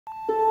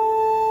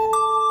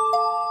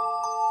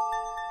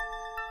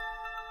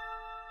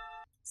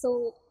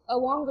So, a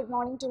warm good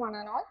morning to one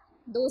and all.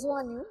 Those who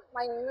are new,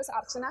 my name is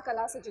Archana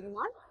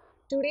Kalasijuman.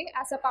 Today,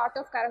 as a part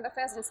of current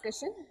affairs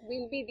discussion,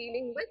 we'll be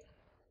dealing with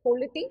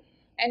polity,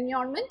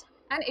 environment,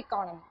 and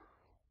economy.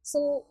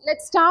 So,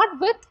 let's start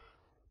with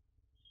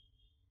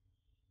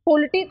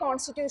polity,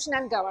 constitution,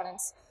 and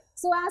governance.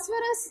 So, as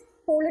far as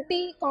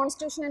polity,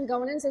 constitution, and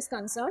governance is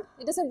concerned,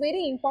 it is a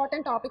very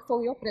important topic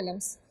for your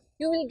prelims.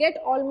 You will get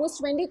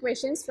almost 20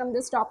 questions from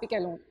this topic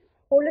alone.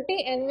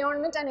 Polity,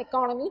 environment, and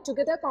economy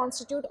together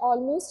constitute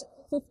almost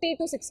 50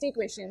 to 60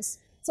 questions.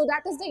 So,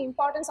 that is the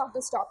importance of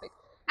this topic.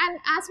 And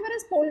as far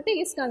as polity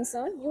is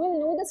concerned, you will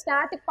know the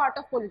static part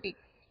of polity.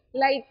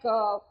 Like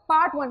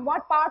part 1,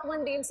 what part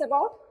 1 deals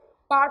about?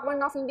 Part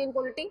 1 of Indian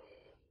polity?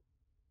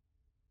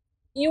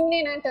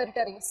 Union and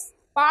territories.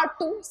 Part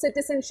 2,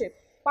 citizenship.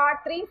 Part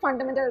 3,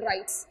 fundamental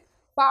rights.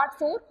 Part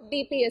 4,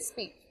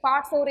 DPSP.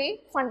 Part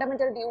 4A,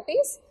 fundamental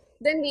duties.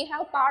 Then we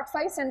have Part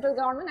 5, central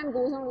government, and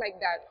goes on like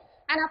that.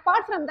 And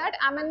apart from that,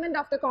 amendment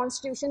of the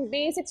constitution,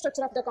 basic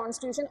structure of the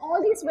constitution,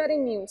 all these were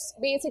in news.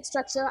 Basic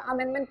structure,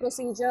 amendment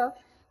procedure.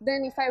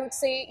 Then if I would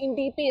say in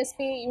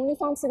DPSP,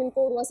 uniform civil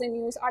code was in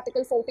news,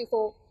 article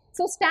 44.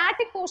 So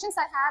static portions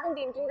I haven't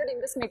included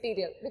in this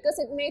material because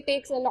it may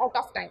take a lot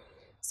of time.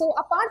 So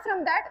apart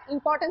from that,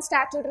 important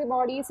statutory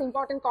bodies,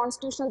 important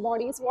constitutional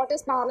bodies, what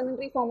is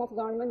parliamentary form of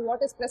government,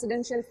 what is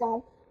presidential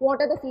form,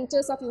 what are the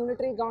features of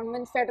unitary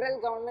government,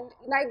 federal government,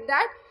 like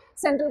that,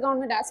 central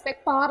government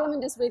aspect,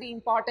 parliament is very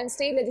important,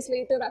 state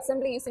legislative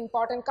assembly is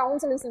important,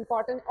 council is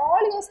important,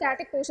 all your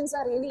static portions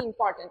are really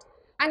important.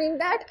 And in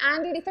that,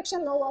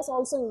 anti-defection law was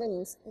also in the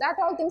news. That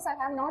all things I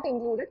have not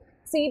included.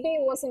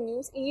 CBI was in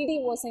news,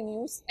 ED was in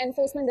news,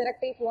 enforcement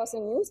directorate was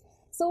in news.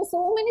 So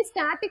many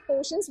static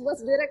portions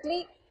was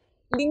directly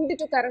linked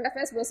to current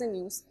affairs was in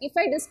news. If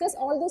I discuss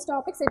all those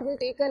topics, it will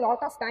take a lot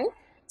of time.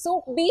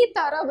 So be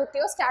thorough with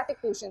your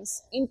static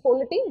portions. In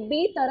polity,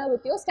 be thorough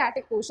with your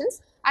static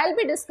portions. I'll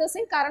be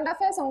discussing current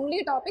affairs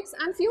only topics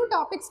and few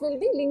topics will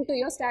be linked to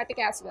your static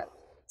as well.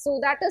 So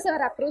that is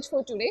our approach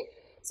for today.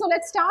 So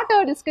let's start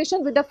our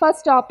discussion with the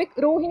first topic,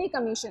 Rohini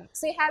Commission.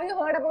 Say, have you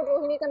heard about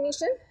Rohini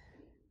Commission?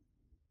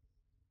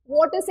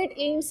 What is it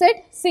aims at?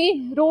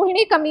 See,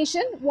 Rohini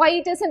Commission, why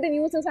it is in the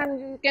news and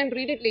you can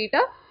read it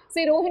later.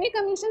 See, Rohini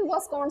Commission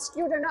was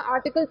constituted under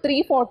Article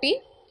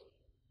 340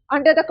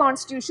 under the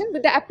Constitution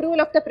with the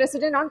approval of the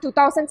President on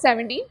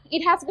 2017.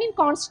 It has been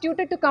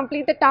constituted to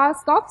complete the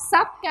task of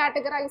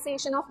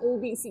sub-categorization of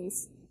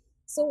OBCs.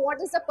 So,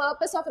 what is the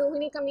purpose of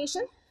Rohini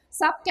Commission?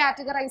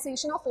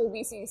 Sub-categorization of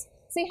OBCs.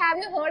 See, have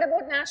you heard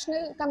about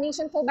National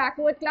Commission for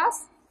Backward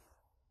Class?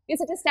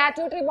 Is it a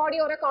statutory body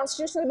or a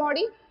constitutional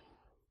body?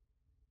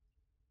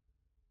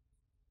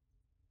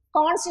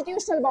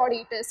 Constitutional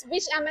body it is.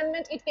 Which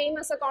amendment it came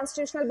as a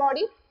constitutional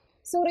body?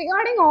 So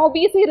regarding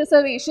OBC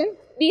reservation,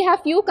 we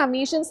have few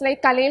commissions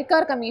like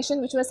Kalelkar Commission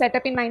which was set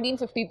up in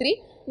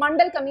 1953.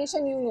 Mandal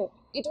Commission, you know,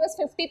 it was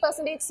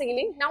 50%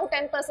 ceiling, now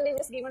 10%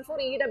 is given for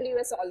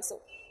EWS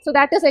also. So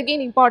that is again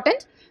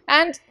important,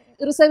 and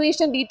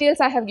reservation details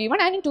I have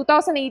given. And in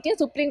 2018,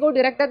 Supreme Court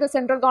directed the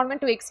central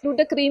government to exclude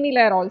the creamy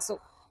layer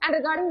also. And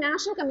regarding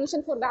National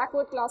Commission for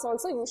Backward Class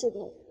also you should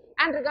know.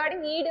 And regarding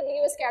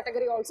EWS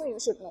category also you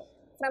should know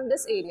from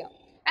this area.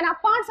 And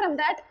apart from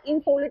that,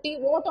 in polity,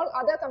 what all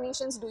other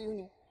commissions do you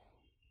know?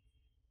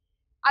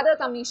 Other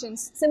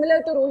commissions.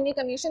 Similar to Rohini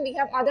Commission, we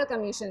have other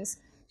commissions.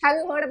 Have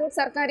you heard about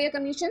Sarkaria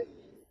Commission?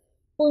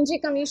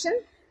 Punji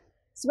Commission?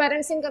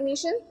 Swaran Singh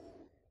Commission?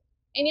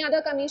 Any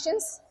other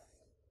commissions?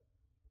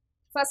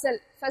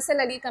 Fasal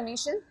Ali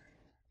Commission?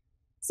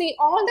 See,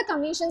 all the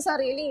commissions are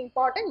really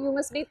important. You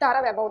must be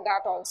thorough about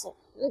that also.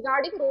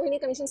 Regarding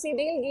Rohini Commission, see,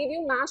 they will give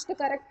you match the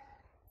correct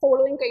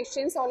following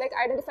questions or like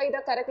identify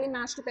the correctly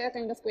matched pair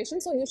kind of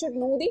questions. So you should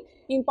know the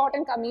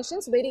important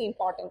commissions, very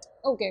important.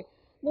 Okay.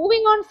 Moving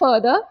on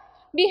further,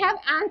 we have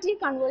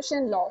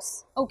anti-conversion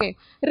laws. Okay.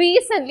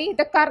 Recently,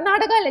 the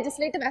Karnataka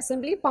Legislative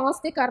Assembly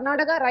passed the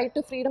Karnataka Right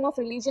to Freedom of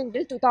Religion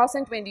Bill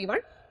 2021,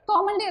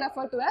 commonly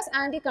referred to as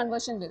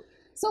anti-conversion bill.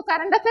 So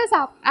current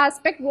affairs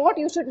aspect, what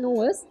you should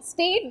know is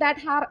state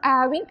that are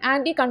having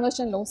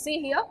anti-conversion laws.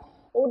 See here,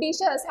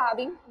 Odisha is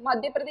having,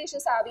 Madhya Pradesh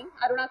is having,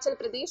 Arunachal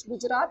Pradesh,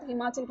 Gujarat,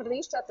 Himachal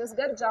Pradesh,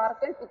 Chhattisgarh,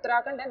 Jharkhand,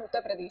 Uttarakhand and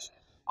Uttar Pradesh.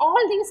 All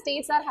these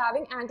states are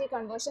having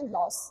anti-conversion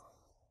laws.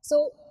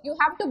 So you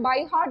have to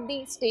by heart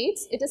these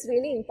states, it is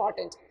really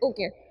important.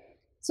 Okay.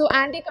 So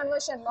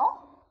anti-conversion law,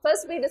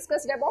 first we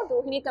discussed about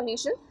Rohini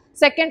Commission,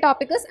 second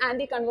topic is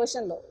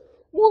anti-conversion law.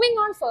 Moving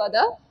on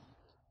further,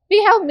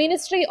 we have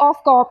Ministry of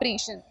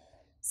Cooperation.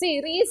 See,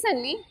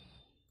 recently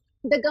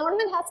the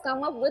government has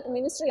come up with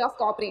Ministry of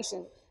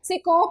Cooperation. See,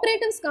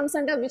 cooperatives comes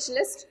under which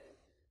list?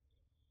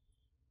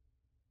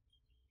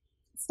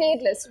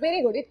 State list.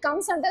 Very good. It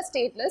comes under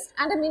state list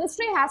and the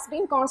ministry has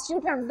been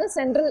constituted under the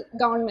central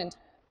government.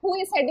 Who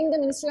is heading the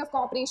Ministry of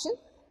Cooperation?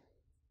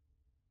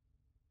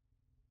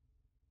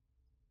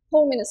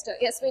 Home Minister.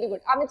 Yes, very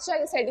good. Amit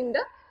Shah is heading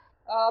the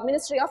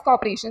Ministry of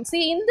Cooperation.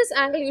 See, in this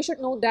angle, you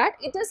should know that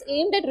it is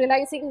aimed at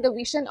realizing the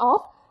vision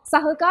of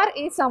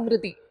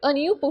Sahakar-e-Samriddhi, a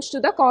new push to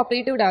the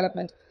cooperative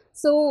development.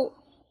 So,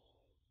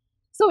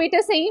 So it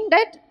is aimed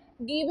at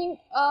giving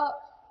a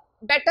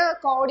better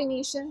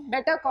coordination,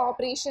 better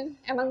cooperation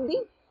among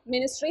the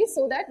ministries,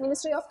 so that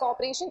Ministry of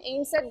Cooperation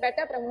aims at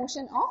better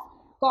promotion of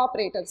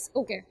cooperatives.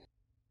 Okay.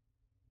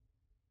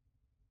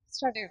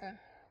 Study it.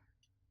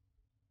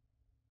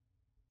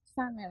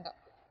 Fan വേണ്ട.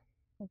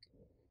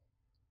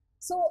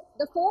 So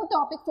the fourth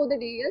topic for the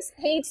day is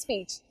hate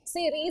speech.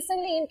 See,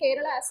 recently in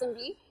Kerala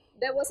Assembly,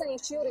 there was an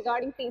issue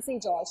regarding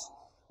PC George.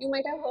 You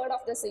might have heard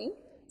of the same.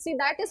 See,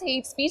 that is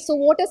hate speech. So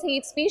what is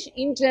hate speech?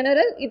 In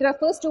general, it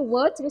refers to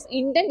words whose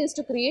intent is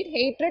to create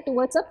hatred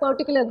towards a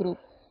particular group.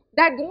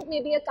 That group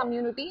may be a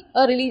community,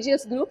 a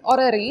religious group, or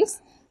a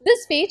race.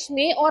 This speech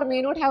may or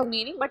may not have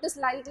meaning, but is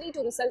likely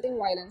to result in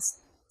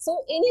violence.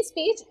 So any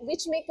speech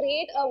which may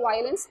create a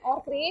violence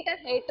or create a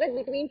hatred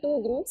between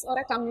two groups or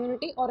a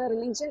community or a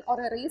religion or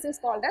a race is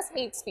called as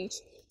hate speech.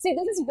 See,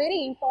 this is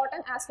very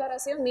important as far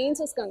as your mains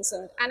is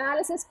concerned.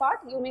 Analysis part,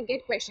 you may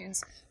get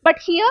questions. But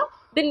here,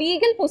 the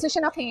legal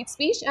position of hate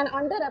speech, and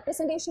under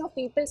Representation of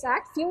People's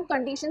Act, few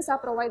conditions are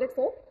provided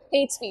for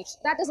hate speech.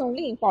 That is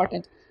only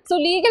important. So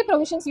legal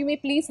provisions, you may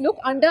please look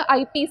under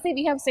IPC.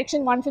 We have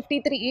section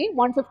 153A,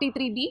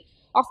 153B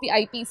of the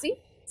IPC.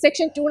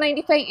 Section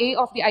 295A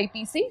of the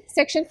IPC,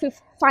 section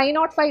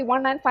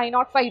 5051 and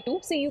 5052.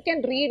 See, you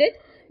can read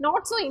it.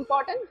 Not so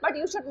important, but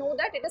you should know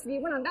that it is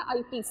given under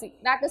IPC.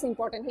 That is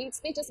important. Hate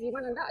speech is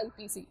given under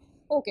IPC.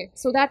 Okay,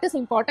 so that is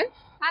important.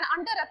 And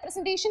under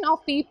Representation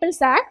of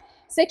People's Act,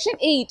 section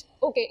 8.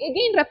 Okay,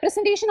 again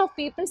Representation of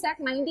People's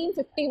Act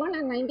 1951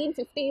 and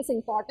 1950 is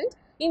important.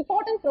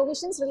 Important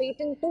provisions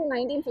relating to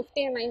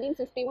 1950 and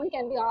 1951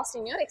 can be asked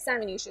in your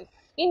examination.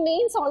 In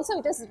mains also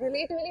it is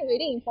relatively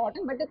very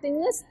important, but the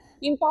thing is,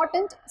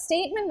 important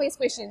statement wise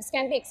questions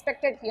can be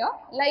expected here,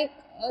 like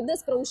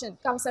this provision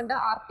comes under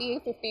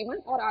RPA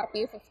 51 or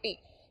RPA 50.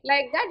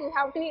 Like that, you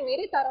have to be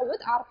very thorough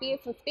with RPA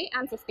 50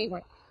 and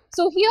 51.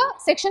 So here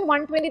section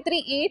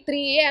 123A,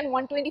 3A and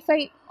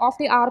 125 of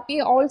the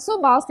RPA also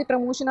bars the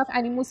promotion of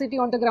animosity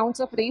on the grounds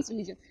of race,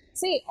 religion.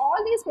 See,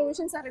 all these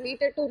provisions are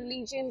related to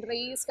religion,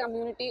 race,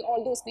 community,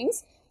 all those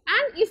things.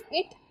 And if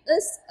it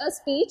is a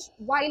speech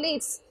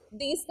violates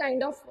these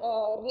kind of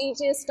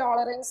religious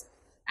tolerance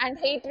and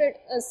hatred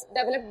is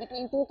developed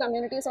between two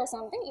communities or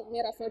something, it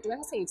may refer to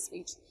as hate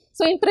speech.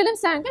 So in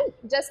prelims angle,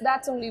 just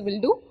that's only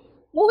will do.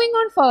 Moving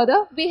on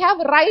further, we have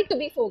right to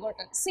be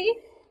forgotten. See,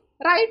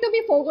 right to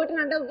be forgotten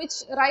under which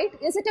right?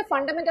 Is it a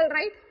fundamental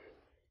right?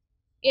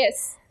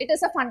 Yes, it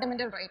is a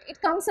fundamental right.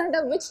 It comes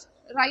under which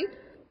right?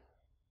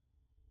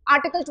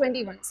 Article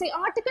 21. See,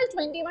 Article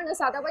 21 is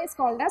otherwise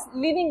called as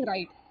living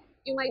right.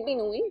 You might be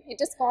knowing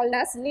it is called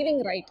as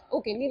living right.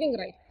 Okay, living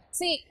right.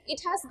 See, it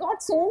has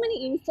got so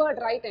many inferred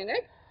right in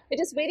it.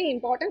 It is very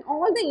important.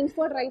 All the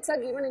inferred rights are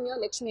given in your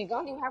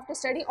Lakshmika. You have to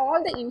study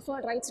all the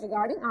inferred rights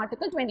regarding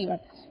Article 21.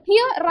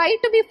 Here, right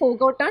to be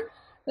forgotten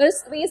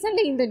is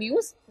recently in the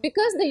news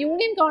because the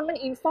Union government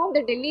informed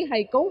the Delhi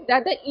High Court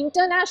that the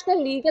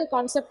international legal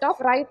concept of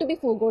right to be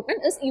forgotten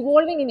is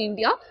evolving in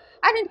India,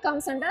 and it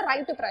comes under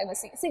right to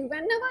privacy. See,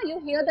 whenever you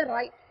hear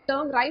the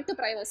term right to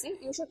privacy,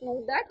 you should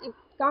know that it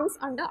comes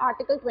under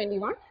Article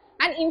 21.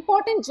 An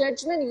important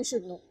judgment you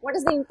should know. What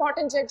is the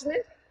important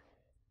judgment?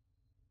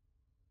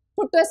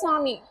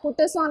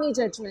 Puttaswamy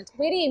judgment.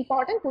 Very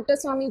important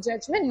Puttaswamy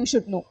judgment you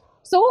should know.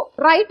 So,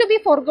 right to be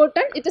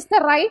forgotten, it is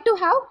the right to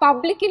have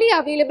publicly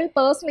available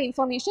personal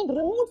information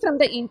removed from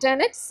the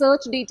internet,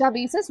 search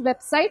databases,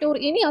 website or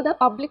any other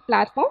public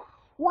platform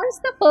once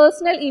the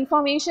personal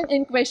information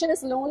in question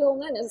is no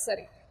longer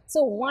necessary.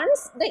 So,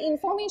 once the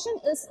information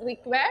is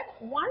required,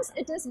 once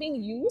it is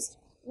being used,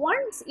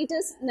 once it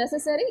is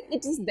necessary,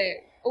 it is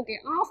there. Okay,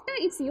 after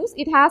its use,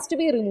 it has to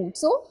be removed.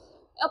 So,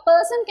 a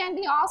person can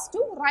be asked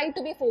to right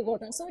to be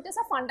forgotten. So, it is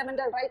a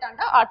fundamental right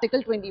under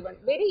Article 21.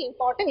 Very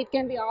important. It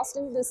can be asked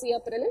in this year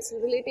prelims.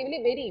 Relatively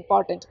very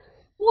important.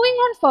 Moving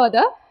on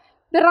further,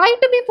 the right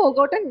to be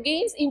forgotten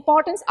gains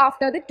importance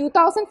after the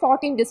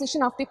 2014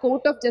 decision of the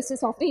Court of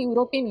Justice of the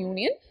European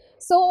Union.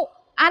 So,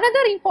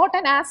 another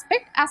important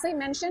aspect, as I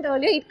mentioned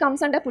earlier, it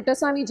comes under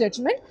Puttaswamy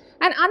judgment.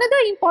 And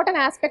another important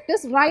aspect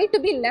is right to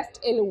be left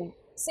alone.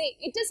 See,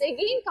 it is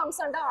again comes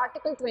under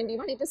Article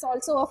 21. It is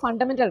also a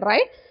fundamental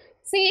right.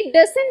 See, it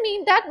doesn't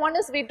mean that one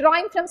is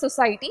withdrawing from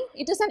society.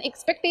 It is an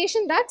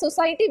expectation that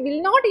society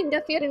will not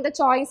interfere in the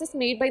choices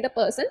made by the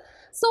person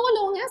so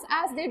long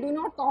as they do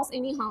not cause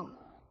any harm.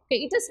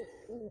 Okay, it is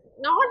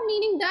not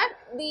meaning that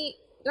the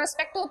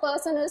respective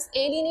person is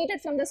alienated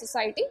from the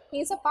society.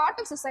 He is a part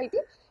of society,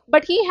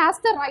 but he has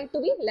the right to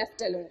be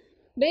left alone.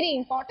 Very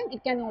important,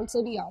 it can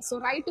also be asked. So,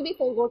 right to be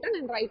forgotten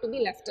and right to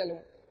be left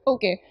alone.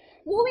 Okay,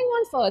 moving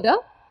on further,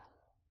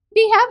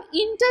 we have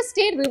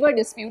interstate river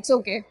disputes.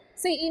 Okay,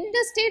 see,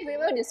 interstate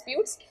river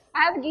disputes,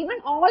 I have given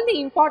all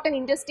the important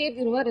interstate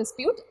river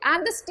dispute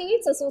and the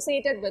states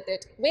associated with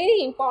it.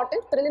 Very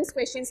important, prelims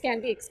questions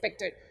can be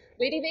expected.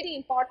 Very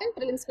important,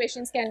 prelims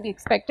questions can be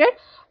expected.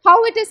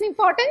 How it is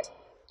important?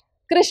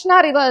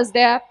 Krishna river is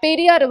there,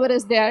 Periyar river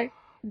is there,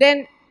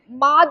 then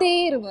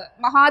Mahadi river,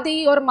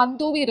 Mahadi or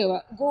Mandovi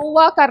river,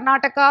 Goa,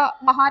 Karnataka,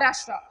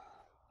 Maharashtra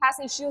has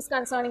issues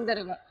concerning the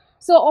river.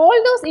 So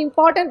all those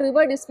important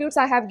river disputes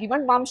I have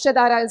given,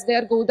 Vamshadhara is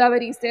there,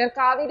 Godavari is there,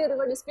 Kaveri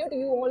river dispute,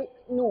 you all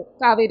know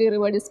Kaveri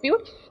river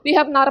dispute. We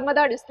have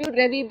Narmada dispute,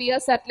 Ravi, Beer,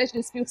 Satluj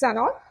disputes and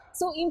all.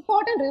 So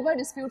important river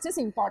disputes is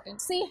important.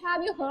 See,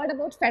 have you heard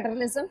about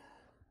federalism?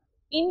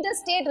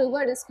 Interstate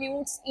river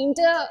disputes,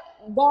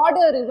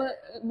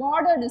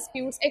 border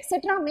disputes,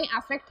 etc. may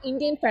affect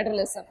Indian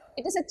federalism.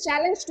 It is a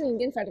challenge to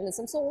Indian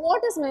federalism. So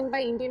what is meant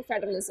by Indian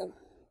federalism?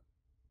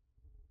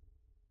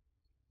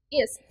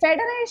 Yes,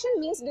 federation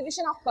means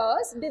division of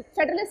powers.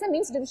 Federalism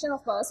means division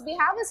of powers. We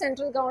have a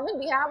central government,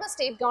 we have a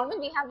state government,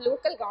 we have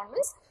local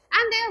governments,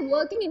 and they are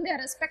working in their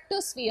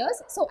respective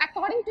spheres. So,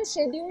 according to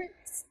schedule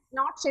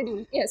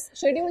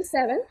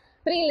 7,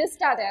 3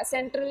 lists are there: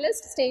 central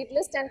list, state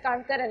list, and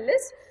concurrent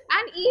list.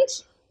 And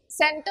each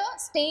center,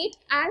 state,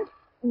 and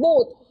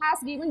both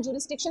has given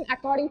jurisdiction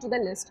according to the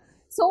list.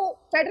 So,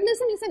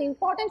 federalism is an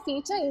important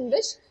feature in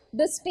which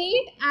the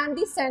state and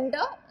the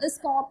center is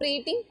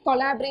cooperating,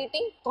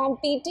 collaborating,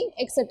 competing,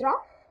 etc.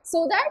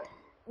 so that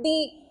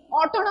the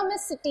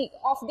autonomicity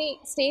of the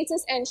states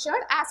is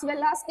ensured as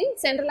well as the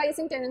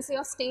centralizing tendency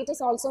of state is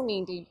also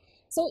maintained.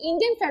 So,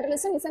 Indian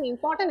federalism is an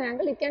important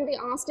angle. It can be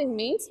asked in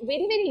mains.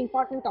 Very, very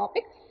important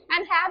topic.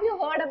 And have you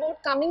heard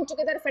about coming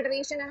together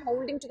federation and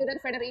holding together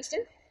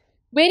federation?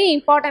 Very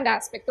important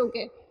aspect,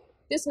 okay.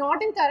 It is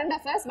not in current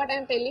affairs, but I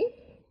am telling,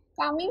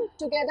 coming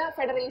together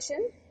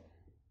federation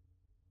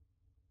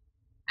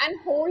and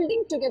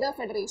holding together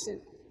federation.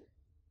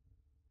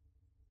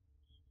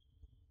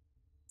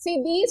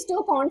 See, these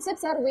two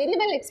concepts are very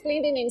well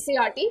explained in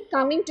NCERT,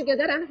 coming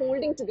together and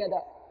holding together.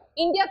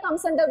 India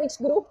comes under which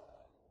group?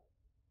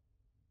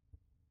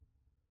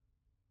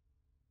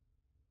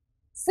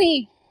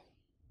 See,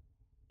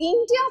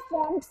 India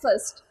formed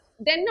first,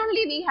 then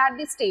only we had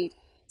the state.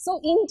 So,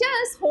 India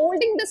is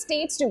holding the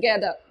states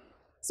together.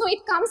 So,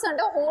 it comes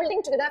under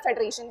holding together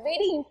federation.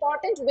 Very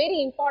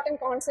important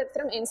concept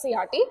from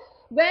NCERT.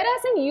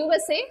 Whereas in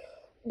USA,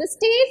 the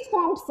state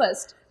formed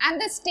first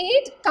and the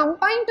state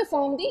combined to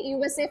form the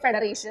USA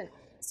Federation.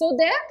 So,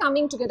 they are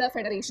coming together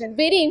federation.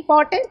 Very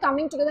important,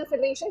 coming together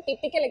federation,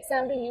 typical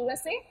example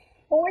USA,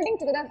 holding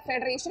together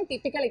federation,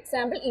 typical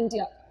example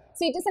India.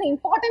 So, it is an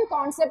important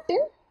concept in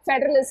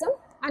federalism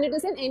and it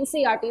is in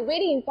NCERT.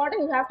 Very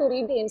important, you have to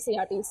read the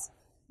NCERTs.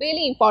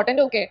 Really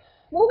important, okay.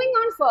 Moving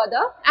on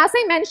further, as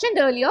I mentioned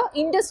earlier,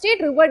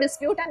 interstate river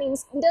dispute and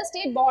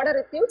interstate border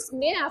disputes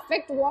may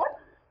affect what?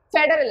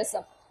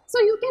 Federalism. So,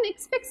 you can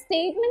expect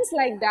statements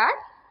like that.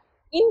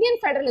 Indian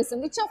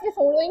federalism, which of the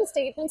following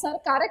statements are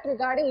correct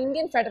regarding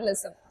Indian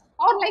federalism?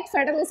 Or like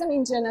federalism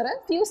in general,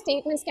 few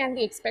statements can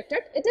be expected.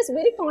 It is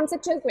very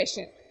conceptual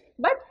question,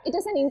 but it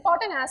is an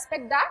important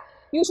aspect that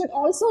you should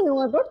also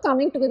know about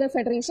coming together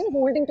federation,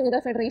 holding together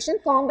federation,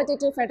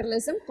 competitive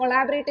federalism,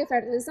 collaborative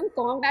federalism,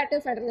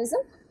 combative federalism.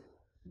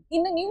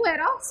 In the new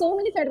era, so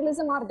many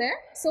federalism are there.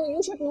 So,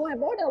 you should know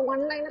about a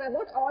one-liner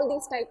about all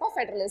these type of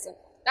federalism.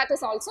 That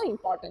is also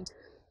important.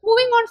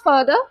 Moving on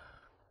further,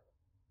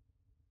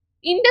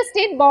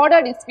 interstate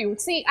border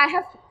disputes. See, I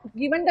have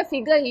given the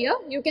figure here.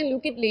 You can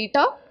look it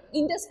later.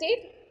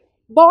 Interstate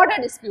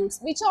border disputes.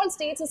 Which all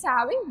states is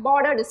having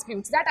border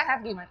disputes? That I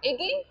have given.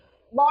 Again,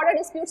 border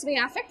disputes may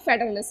affect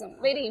federalism.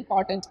 Very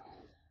important.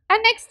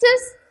 And next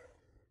is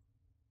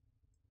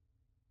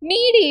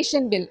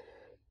mediation bill.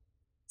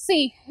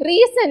 See,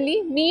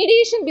 recently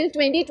Mediation Bill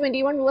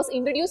 2021 was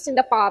introduced in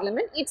the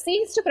Parliament. It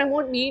seeks to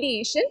promote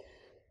mediation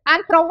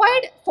and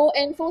provide for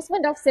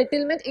enforcement of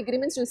settlement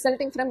agreements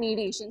resulting from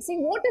mediation. See,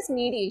 what is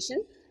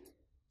mediation?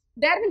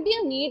 There will be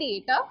a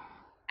mediator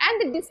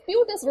and the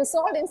dispute is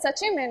resolved in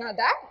such a manner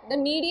that the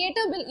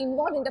mediator will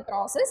involve in the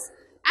process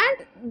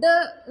and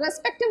the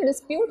respective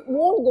dispute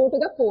won't go to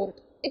the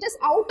court. It is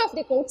out of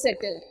the court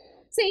settled.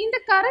 See, in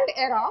the current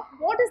era,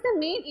 what is the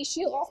main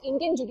issue of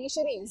Indian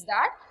judiciary is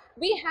that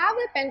we have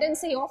a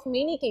pendency of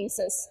many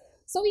cases.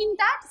 So, in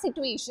that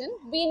situation,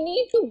 we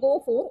need to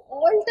go for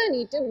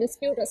alternative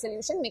dispute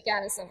resolution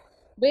mechanism.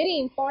 Very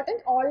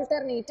important,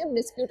 alternative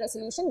dispute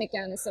resolution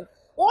mechanism.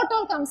 What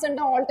all comes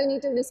under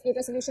alternative dispute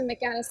resolution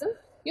mechanism?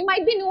 You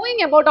might be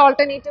knowing about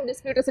alternative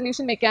dispute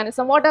resolution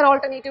mechanism. What are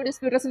alternative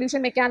dispute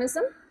resolution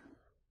mechanism?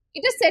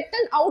 It is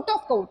settled out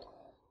of court.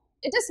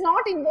 It is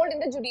not involved in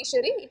the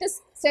judiciary. It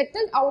is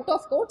settled out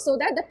of court so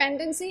that the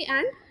pendency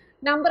and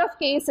number of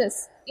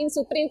cases in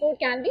Supreme Court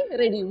can be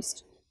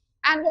reduced.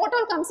 And what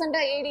all comes under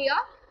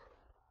ADR?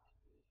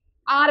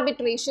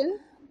 Arbitration,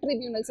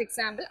 tribunals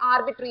example,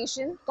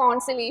 arbitration,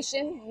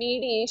 conciliation,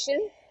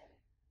 mediation,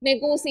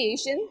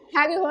 negotiation.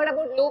 Have you heard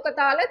about Lok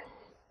Adalat?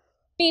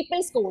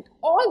 People's Court.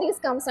 All these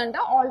comes under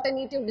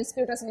alternative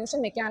dispute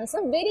resolution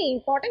mechanism. Very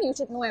important, you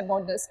should know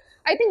about this.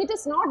 I think it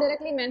is not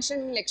directly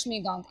mentioned in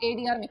Lakshmikant,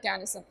 ADR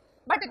mechanism.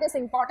 But it is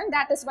important,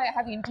 that is why I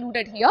have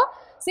included here.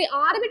 See,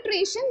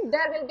 arbitration,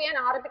 there will be an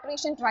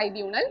arbitration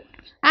tribunal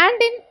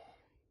and in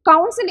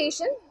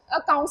conciliation,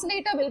 a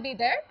conciliator will be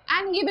there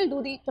and he will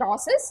do the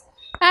process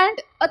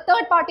and a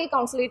third party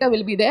conciliator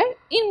will be there.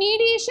 In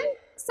mediation,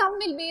 some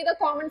will be the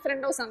common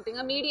friend or something,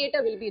 a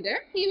mediator will be there,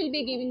 he will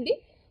be giving the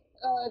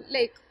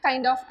like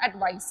kind of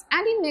advice.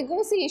 And in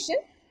negotiation,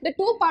 the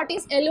two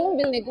parties alone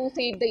will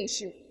negotiate the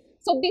issue.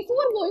 So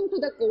before going to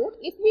the court,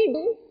 if we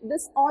do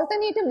this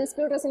alternative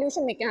dispute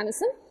resolution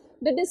mechanism,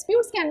 the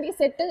disputes can be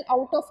settled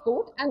out of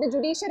court and the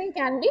judiciary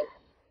can be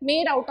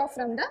made out of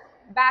from the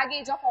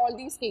baggage of all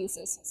these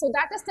cases. So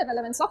that is the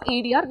relevance of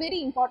ADR,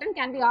 very important,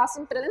 can be asked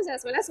in prelims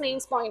as well as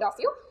mains point of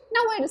view.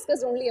 Now I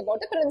discussed only about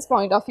the prelims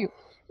point of view.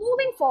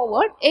 Moving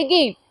forward,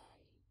 again,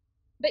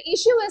 the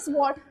issue is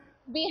what?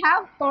 We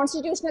have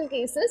constitutional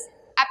cases,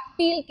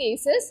 appeal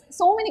cases,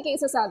 so many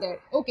cases are there.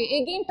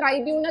 Okay, again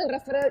tribunal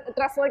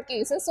referred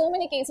cases, so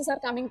many cases are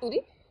coming to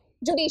the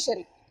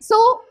judiciary.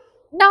 So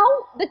now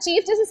the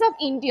Chief Justice of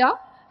India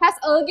has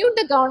argued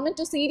the government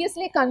to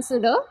seriously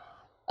consider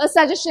a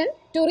suggestion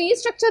to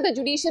restructure the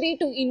judiciary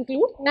to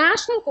include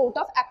National Court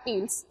of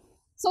Appeals.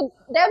 So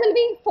there will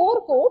be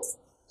 4 courts: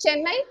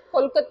 Chennai,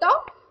 Kolkata,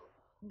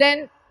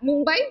 then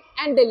Mumbai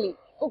and Delhi.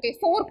 Okay,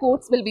 4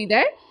 courts will be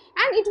there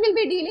and it will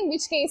be dealing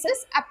which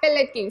cases?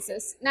 Appellate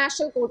cases,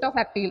 National Court of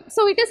Appeal.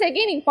 So it is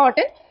again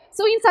important.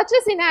 So in such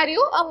a scenario,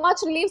 a much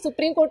relieved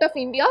Supreme Court of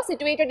India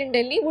situated in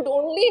Delhi would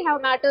only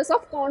have matters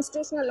of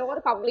constitutional law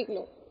or public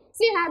law.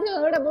 See, have you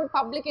heard about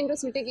public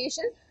interest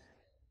litigation?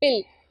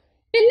 Pill.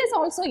 Pill is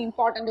also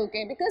important,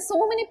 okay, because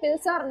so many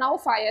pills are now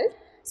filed.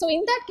 So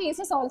in that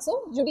cases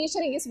also,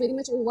 judiciary is very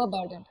much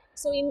overburdened.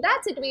 So in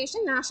that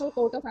situation, National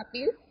Court of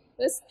Appeal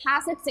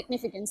has its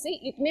significance.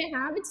 It may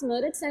have its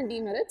merits and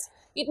demerits.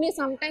 It may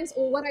sometimes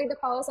override the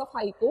powers of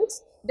high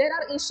courts. There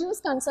are issues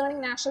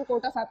concerning National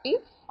Court of Appeal.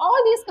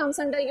 All these comes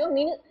under your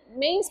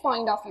mains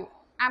point of view.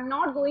 I am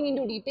not going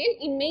into detail.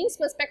 In mains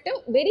perspective,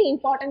 very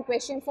important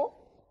question for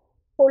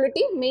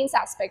polity mains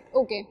aspect.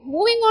 Okay,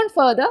 moving on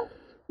further,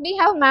 we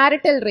have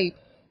marital rape.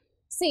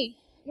 See,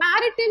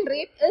 marital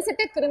rape, is it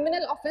a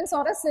criminal offence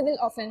or a civil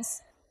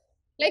offence?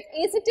 Like,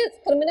 is it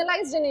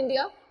criminalized in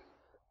India?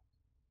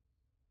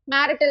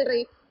 Marital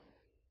rape?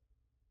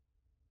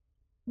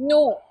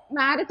 No,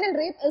 marital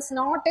rape is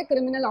not a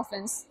criminal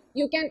offence.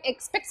 You can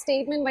expect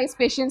statement-wise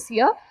questions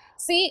here.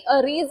 See,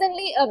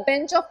 recently a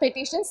bench of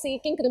petitions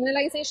seeking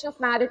criminalization of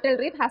marital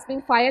rape has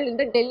been filed in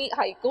the Delhi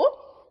High Court.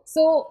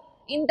 So,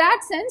 in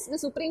that sense, the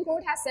Supreme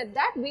Court has said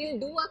that we will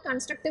do a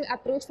constructive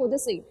approach for the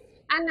same.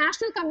 And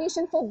National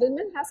Commission for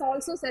Women has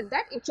also said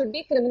that it should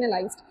be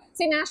criminalized.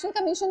 See, National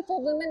Commission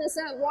for Women is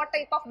a what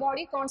type of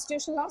body?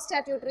 Constitutional or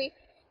statutory?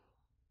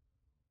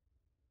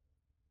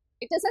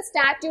 It is a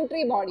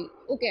statutory body.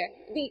 Okay.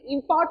 The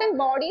important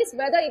bodies,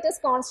 whether it is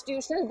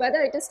constitutional,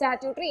 whether it is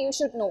statutory, you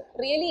should know.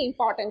 Really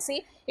important.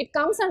 See, it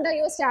comes under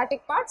your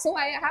static part. So,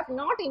 I have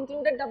not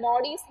included the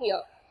bodies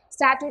here.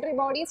 Statutory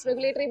bodies,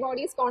 regulatory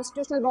bodies,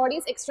 constitutional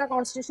bodies, extra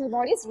constitutional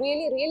bodies,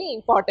 really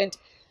important.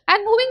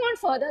 And moving on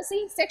further,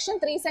 see section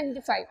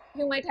 375,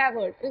 you might have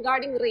heard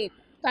regarding rape,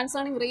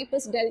 concerning rape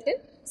is dealt in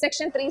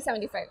section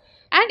 375.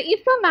 And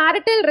if a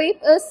marital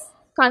rape is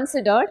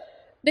considered,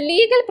 the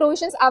legal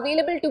provisions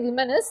available to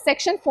women is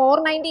section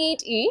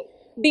 498A,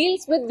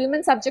 deals with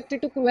women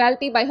subjected to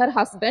cruelty by her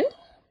husband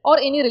or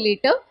any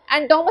relative,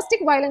 and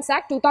Domestic Violence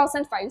Act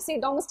 2005. See,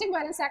 Domestic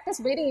Violence Act is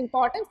very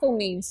important for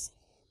mains.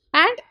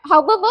 And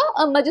however,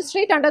 a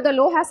magistrate under the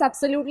law has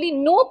absolutely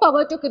no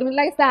power to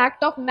criminalize the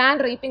act of man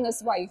raping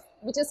his wife,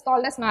 which is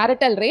called as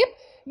marital rape.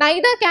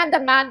 Neither can the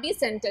man be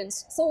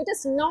sentenced. So, it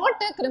is not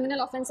a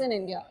criminal offence in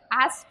India.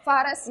 As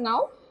far as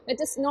now,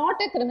 it is not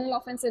a criminal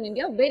offence in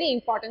India. Very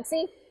important.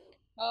 See,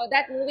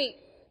 that movie,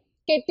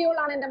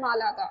 Kettulan and the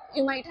Malaka,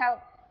 you might have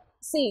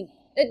seen.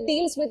 It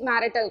deals with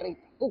marital rape.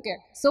 Okay.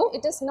 So,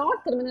 it is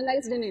not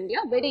criminalized in India.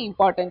 Very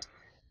important.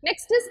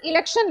 Next is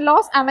Election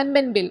Laws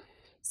Amendment Bill.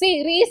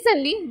 See,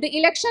 recently the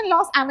Election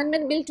Laws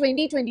Amendment Bill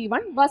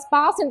 2021 was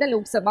passed in the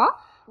Lok Sabha.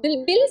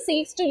 The bill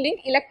seeks to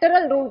link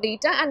electoral roll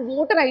data and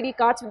voter ID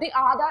cards with the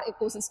Aadhaar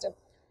ecosystem.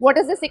 What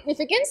is the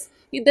significance?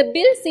 The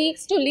bill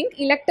seeks to link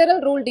electoral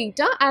roll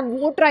data and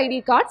voter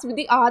ID cards with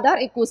the Aadhaar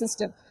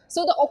ecosystem.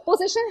 So, the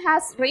opposition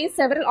has raised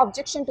several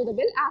objections to the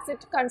bill as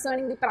it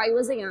concerning the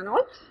privacy and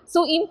all.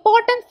 So,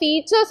 important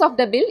features of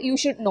the bill you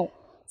should know.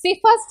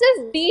 See, first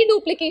is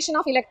deduplication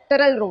of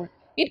electoral roll.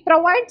 It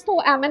provides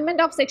for amendment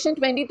of section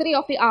 23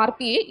 of the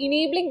RPA,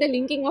 enabling the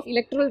linking of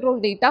electoral roll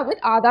data with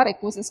Aadhaar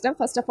ecosystem.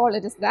 First of all,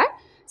 it is that.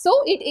 So,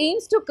 it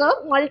aims to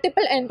curb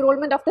multiple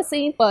enrollment of the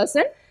same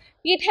person.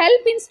 It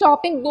helps in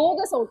stopping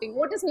bogus voting.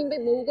 What is meant by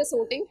bogus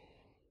voting?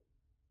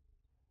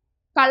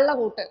 Kalla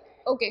voter.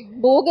 Okay,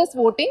 bogus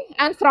voting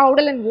and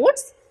fraudulent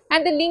votes.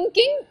 And the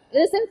linking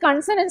is in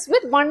consonance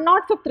with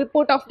 105th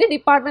report of the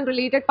department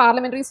related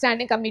parliamentary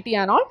standing committee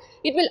and all.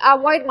 It will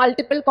avoid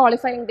multiple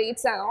qualifying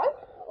dates and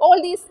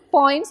all these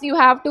points you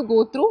have to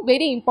go through,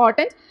 very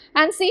important.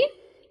 And see,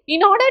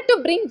 in order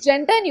to bring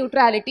gender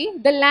neutrality,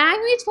 the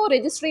language for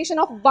registration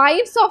of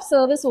wives of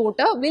service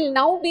voter will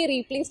now be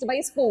replaced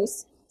by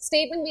spouse.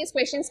 Statement based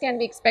questions can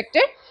be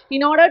expected.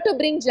 In order to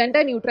bring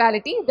gender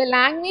neutrality, the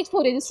language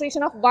for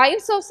registration of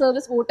wives of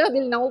service voter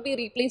will now be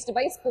replaced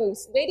by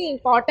spouse. Very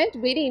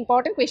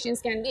important questions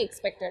can be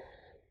expected.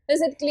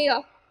 Is it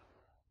clear?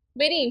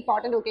 Very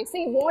important. Okay,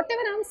 see,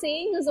 whatever I am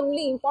saying is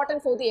only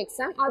important for the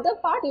exam. Other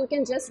part you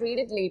can just read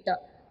it later.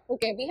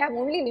 Okay, we have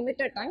only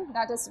limited time,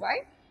 that is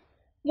why.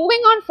 Moving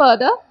on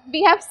further,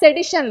 we have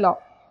sedition law.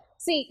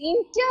 See,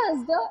 India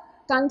is the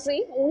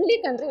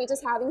only country which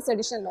is having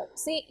sedition law.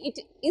 See, it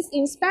is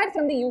inspired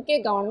from the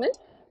UK government,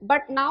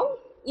 but now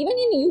even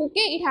in UK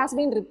it has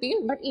been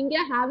repealed, but India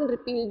haven't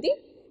repealed the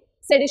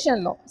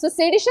sedition law. So,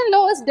 sedition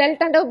law is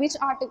dealt under which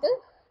article?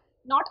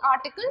 Not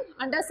article,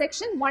 under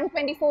section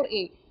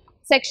 124A.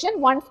 Section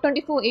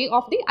 124A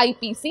of the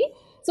IPC.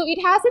 So, it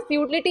has its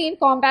utility in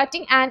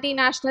combating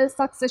anti-national,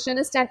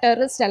 successionist and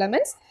terrorist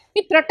elements.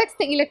 It protects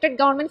the elected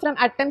government from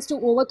attempts to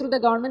overthrow the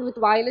government with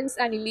violence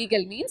and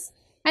illegal means.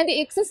 And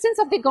the existence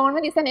of the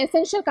government is an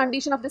essential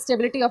condition of the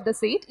stability of the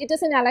state. It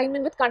is in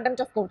alignment with contempt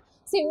of court.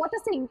 See, what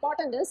is the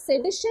important is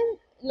sedition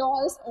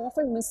law is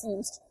often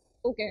misused.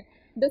 Okay.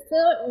 The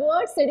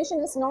word sedition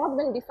is not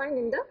well defined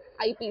in the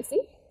IPC,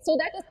 so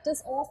that it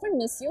is often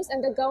misused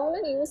and the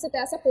government uses it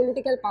as a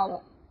political power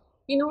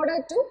in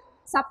order to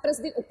suppress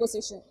the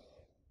opposition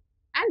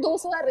and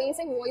those who are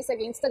raising voice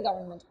against the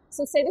government.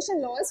 So,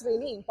 sedition law is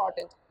really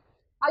important.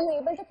 Are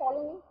you able to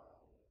follow me?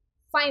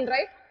 Fine,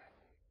 right?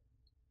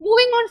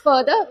 Moving on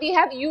further, we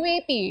have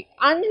UAP,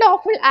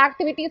 Unlawful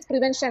Activities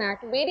Prevention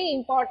Act. Very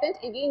important,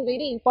 again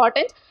very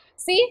important.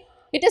 See,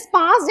 it is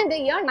passed in the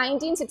year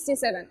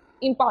 1967.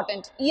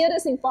 Important. Year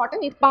is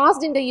important. It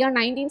passed in the year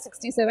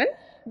 1967.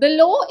 The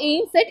law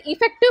aims at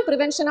effective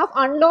prevention of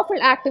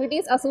unlawful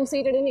activities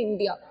associated in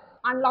India.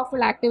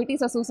 Unlawful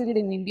activities associated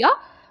in India.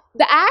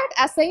 The Act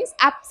assigns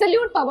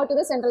absolute power to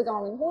the central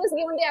government. Who is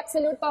given the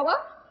absolute power?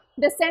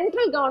 The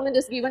central government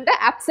is given the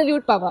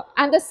absolute power,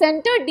 and the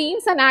center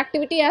deems an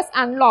activity as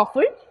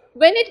unlawful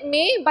when it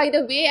may, by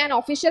the way an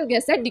official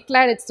gazette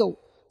declared it so.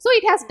 So,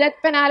 it has death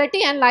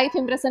penalty and life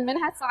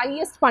imprisonment has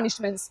highest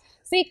punishments.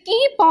 See,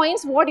 key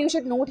points what you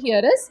should note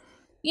here is,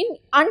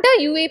 under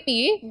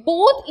UAPA,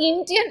 both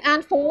Indian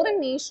and foreign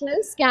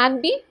nationals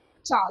can be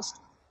charged.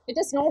 It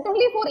is not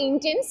only for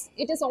Indians,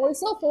 it is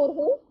also for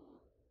who?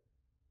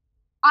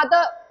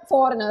 Other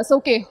foreigners,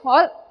 okay,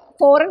 or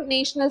foreign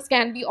nationals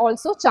can be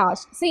also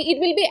charged. See, it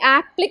will be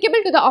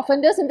applicable to the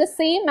offenders in the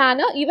same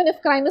manner even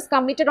if crime is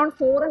committed on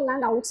foreign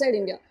land outside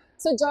India.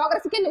 So,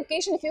 geographical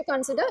location, if you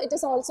consider, it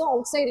is also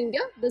outside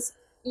India, this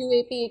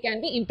UAPA can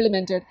be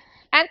implemented.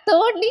 And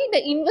thirdly,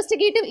 the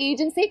investigative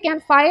agency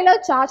can file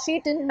a charge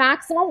sheet in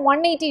maximum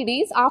 180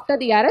 days after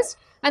the arrest,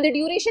 and the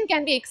duration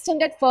can be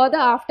extended further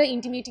after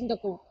intimating the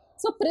court.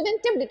 So,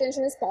 preventive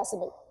detention is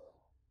possible.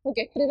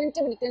 Okay,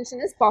 preventive detention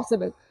is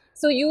possible.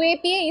 So,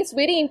 UAPA is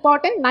very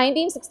important.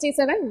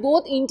 1967,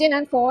 both Indian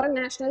and foreign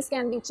nationals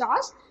can be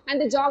charged,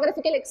 and the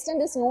geographical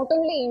extent is not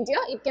only India,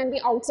 it can be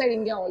outside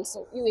India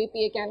also.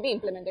 UAPA can be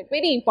implemented.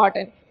 Very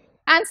important.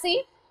 And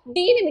see,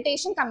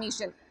 Delimitation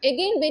Commission.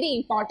 Again, very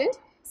important.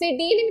 See,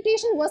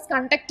 delimitation was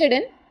conducted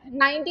in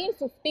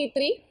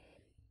 1953,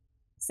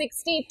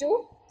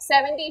 62,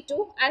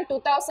 72 and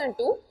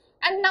 2002,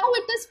 and now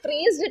it is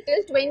freezed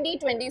till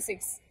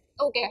 2026.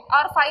 Okay,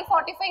 our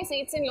 545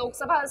 seats in Lok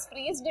Sabha is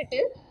freezed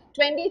till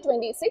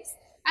 2026,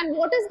 and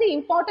what is the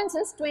importance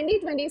is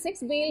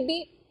 2026 will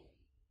be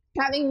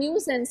having new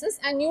census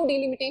and new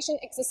delimitation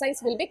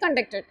exercise will be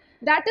conducted.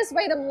 That is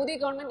why the Modi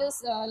government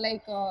is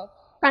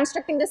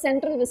constructing the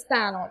central vista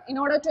and all in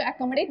order to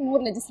accommodate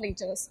more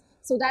legislatures.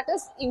 So, that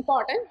is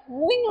important.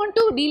 Moving on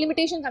to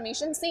Delimitation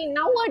Commission. See,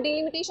 now our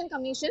Delimitation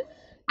Commission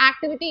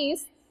activity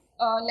is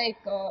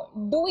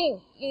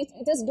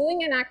it is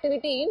doing an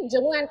activity in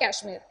Jammu and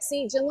Kashmir.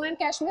 See, Jammu and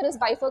Kashmir is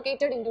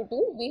bifurcated into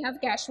two. We have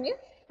Kashmir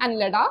and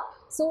Ladakh.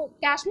 So,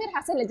 Kashmir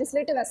has a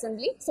legislative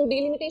assembly. So,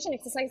 delimitation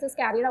exercise is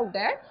carried out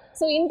there.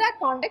 So, in that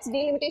context,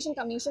 Delimitation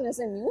Commission is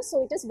in use.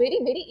 So, it is very,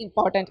 very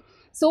important.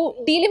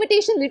 So,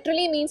 delimitation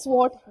literally means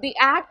what? The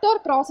act or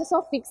process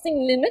of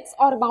fixing limits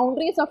or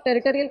boundaries of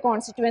territorial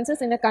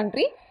constituencies in a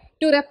country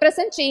to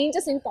represent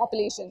changes in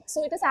population.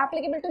 So, it is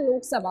applicable to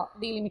Lok Sabha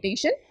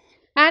delimitation,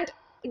 and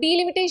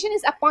delimitation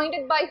is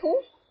appointed by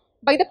who?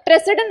 By the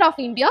President of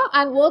India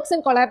and works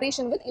in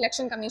collaboration with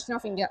Election Commission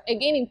of India.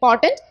 Again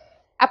important,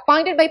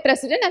 appointed by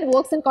President and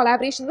works in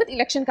collaboration with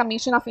Election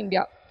Commission of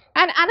India.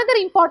 And another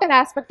important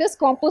aspect is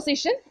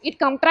composition. It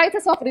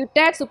comprises of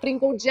retired Supreme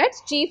Court Judge,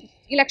 Chief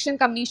Election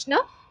Commissioner,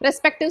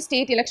 respective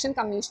state election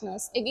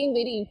commissioners. Again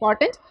very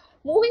important.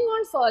 Moving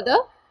on further,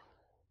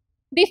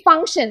 the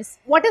functions.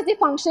 What is the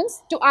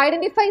functions? To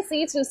identify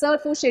seats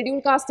reserved for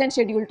scheduled caste and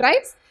scheduled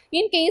tribes.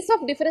 In case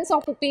of difference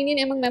of opinion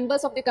among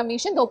members of the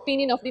commission, the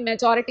opinion of the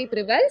majority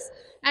prevails.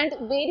 And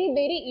very,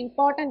 very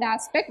important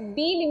aspect,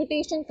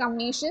 delimitation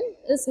commission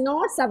is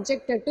not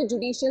subjected to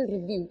judicial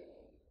review.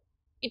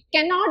 It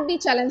cannot be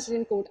challenged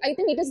in court. I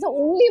think it is the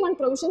only one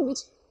provision which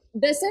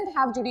doesn't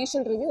have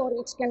judicial review or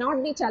which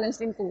cannot be challenged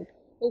in court.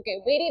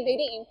 Okay, very,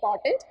 very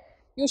important.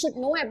 You should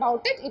know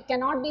about it. It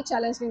cannot be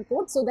challenged in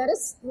court. So, there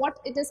is what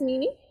it is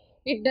meaning.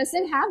 It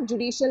doesn't have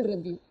judicial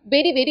review.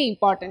 Very, very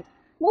important.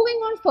 Moving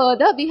on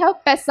further, we have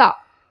PESA.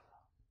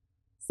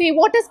 See,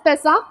 what is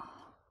PESA?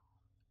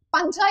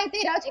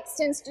 Panchayati Raj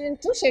extends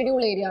into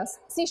scheduled areas.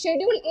 See,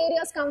 scheduled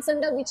areas comes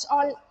under which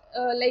all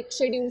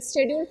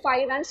Schedule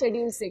 5 and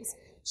Schedule 6.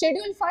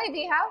 Schedule 5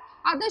 we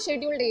have other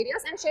scheduled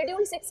areas, and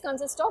Schedule 6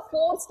 consists of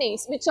 4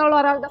 states. Which all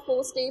are the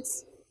 4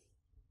 states?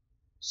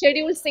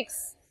 Schedule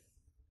 6.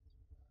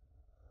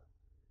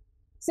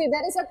 See,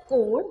 there is a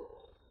code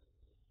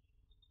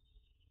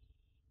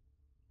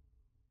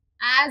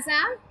as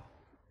a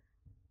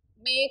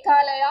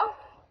Meghalaya,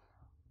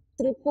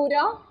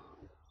 Tripura,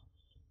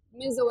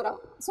 Mizoram.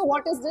 So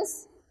what is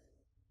this?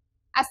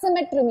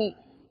 Asymmetry.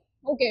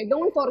 Okay,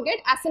 don't forget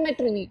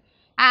asymmetry.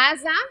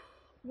 As a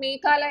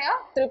Meghalaya,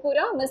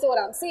 Tripura,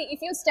 Mizoram. See,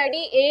 if you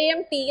study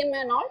AM, TM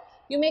and all,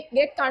 you may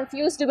get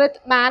confused with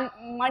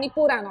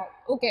Manipur and all.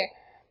 Okay,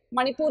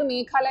 Manipur,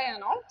 Meghalaya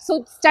and all.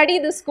 So study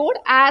this code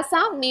as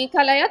a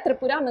Meghalaya,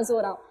 Tripura,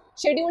 Mizoram.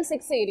 Schedule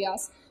 6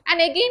 areas.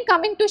 And again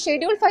coming to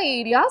Schedule 5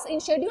 areas, in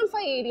Schedule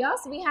 5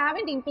 areas, we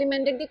haven't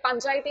implemented the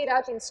Panchayati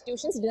Raj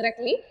institutions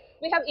directly.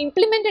 We have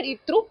implemented it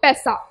through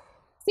PESA.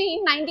 See,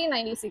 in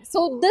 1996.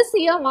 So this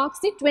year marks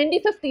the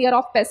 25th year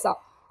of PESA.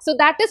 So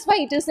that is why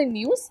it is in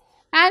news.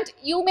 And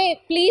you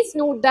may please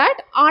note that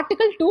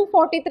Article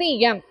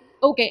 243M,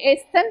 okay,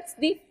 extends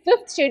the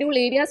 5th schedule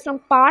areas from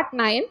Part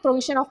 9,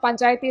 provision of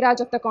Panchayati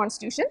Raj of the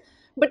Constitution.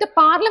 But the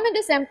Parliament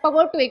is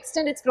empowered to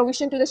extend its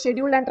provision to the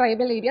scheduled and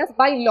tribal areas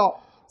by law.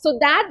 So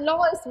that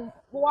law is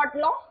what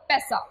law?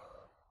 PESA.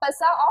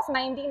 PESA of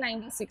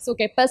 1996.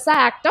 Okay, PESA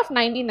Act of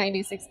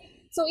 1996.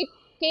 So it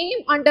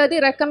came under the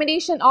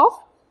recommendation of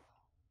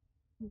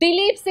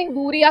Dilip Singh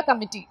Bhuria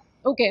Committee.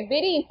 Okay,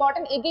 very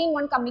important. Again,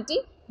 one committee,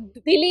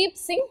 Dilip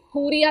Singh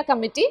Bhuria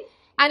Committee,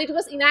 and it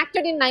was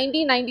enacted in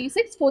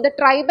 1996 for the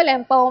tribal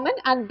empowerment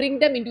and bring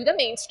them into the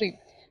mainstream.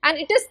 And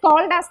it is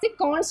called as the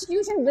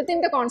constitution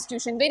within the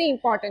constitution. Very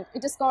important.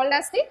 It is called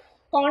as the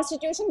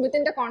constitution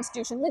within the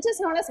constitution, which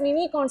is known as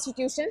mini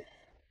constitution.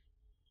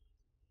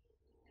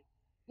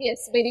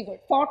 Yes, very good.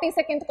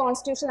 42nd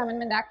Constitutional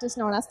Amendment Act is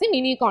known as the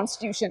mini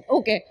constitution.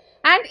 Okay.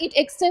 And it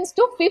extends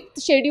to 5th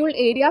scheduled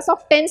areas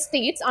of 10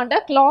 states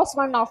under clause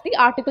 1 of the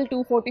Article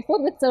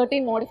 244 with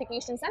certain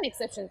modifications and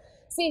exceptions.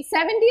 See,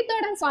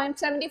 73rd and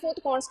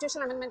 74th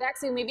Constitutional Amendment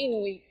Acts you may be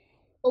knowing.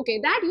 Okay,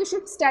 that you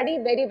should study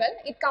very well.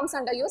 It comes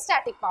under your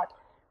static part.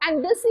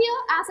 And this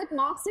year, as it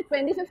marks the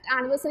 25th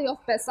anniversary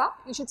of PESA,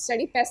 you should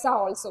study PESA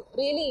also.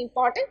 Really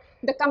important.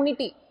 The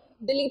committee,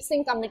 Dilip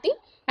Singh Committee.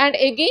 And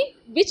again,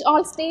 which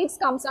all states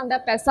comes under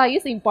PESA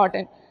is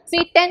important.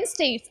 See, 10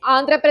 states,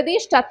 Andhra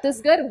Pradesh,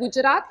 Chhattisgarh,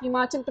 Gujarat,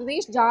 Himachal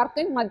Pradesh,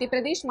 Jharkhand, Madhya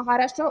Pradesh,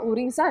 Maharashtra,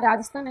 Orissa,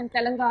 Rajasthan and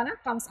Telangana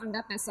comes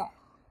under PESA.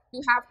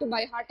 You have to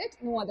by heart it,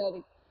 no other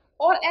way.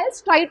 Or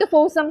else try to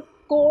force some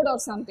code or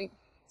something,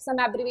 some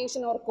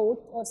abbreviation or code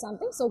or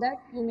something so that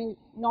you may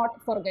not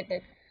forget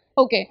it.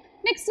 Okay,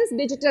 next is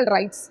digital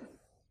rights.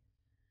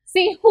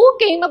 See, who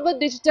came up with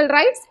digital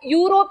rights?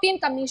 European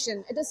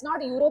Commission. It is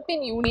not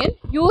European Union.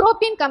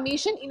 European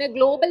Commission in a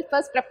global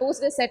first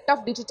proposed a set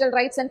of digital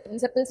rights and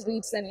principles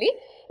recently.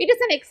 It is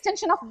an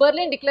extension of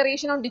Berlin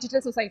Declaration on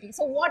Digital Society.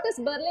 So, what is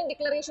Berlin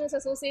Declaration is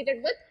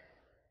associated with?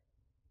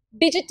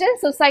 Digital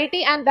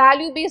Society and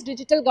Value-Based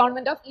Digital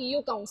Government of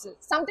EU Council.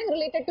 Something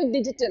related to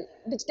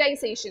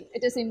digitization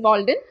it is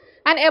involved in.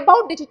 And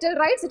about digital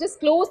rights, it is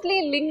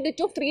closely linked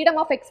to freedom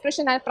of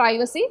expression and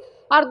privacy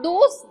are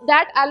those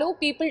that allow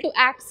people to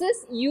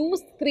access,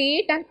 use,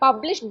 create and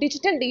publish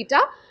digital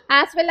data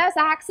as well as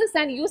access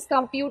and use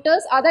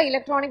computers, other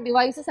electronic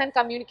devices and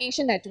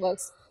communication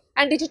networks.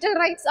 And digital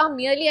rights are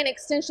merely an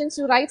extension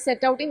to rights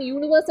set out in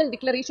Universal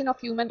Declaration of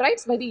Human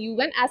Rights by the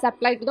UN as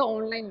applied to the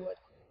online world.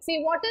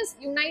 See, what is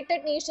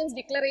United Nations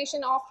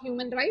Declaration of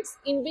Human Rights?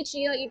 In which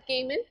year it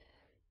came in?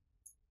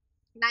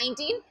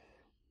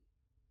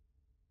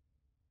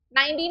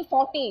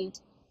 1948.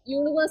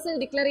 Universal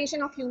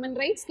Declaration of Human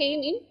Rights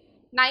came in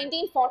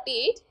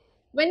 1948.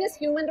 When is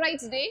Human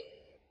Rights Day?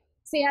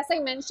 See, as I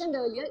mentioned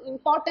earlier,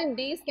 important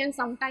days can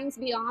sometimes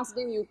be asked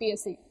in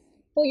UPSC.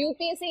 For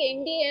UPSC,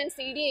 NDA and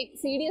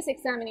CDS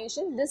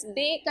examination, this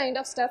day kind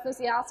of stuff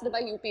is asked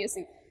by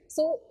UPSC.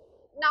 So,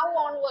 now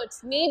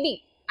onwards,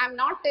 maybe, I am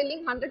not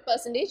telling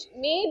 100%,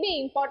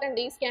 maybe important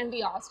days can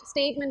be asked,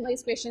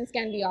 statement-wise questions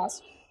can be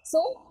asked.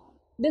 So,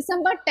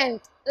 December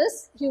 10th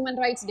is Human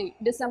Rights Day,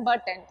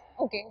 December 10th.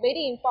 Okay,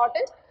 very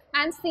important.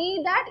 And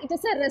see that it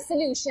is a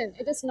resolution,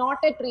 it is not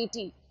a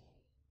treaty.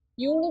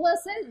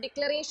 Universal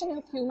Declaration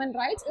of Human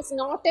Rights is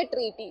not a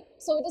treaty.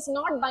 So, it is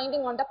not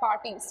binding on the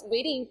parties.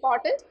 Very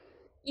important.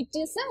 It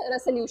is a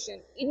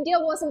resolution. India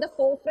was in the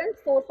forefront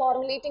for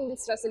formulating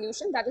this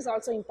resolution. That is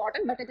also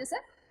important, but it is a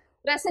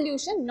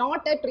resolution,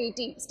 not a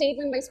treaty.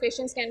 Statement-wise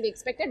questions can be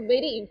expected.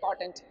 Very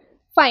important.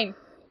 Fine.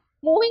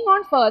 Moving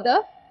on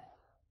further.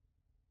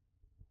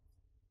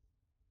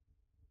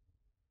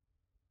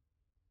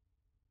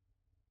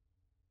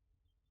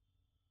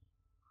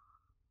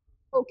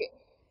 Okay.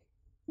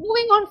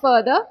 Moving on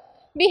further,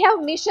 we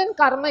have Mission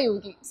Karma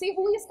Yogi. See,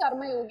 who is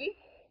Karma Yogi?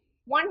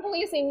 One who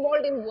is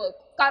involved in work,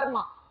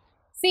 karma.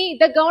 See,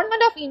 the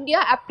government of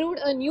India approved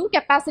a new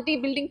capacity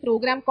building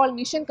program called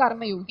Mission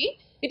Karma Yogi.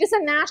 It is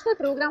a national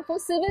program for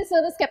civil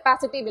service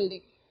capacity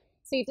building.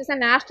 See, it is a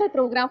national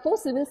program for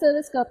civil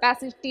service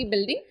capacity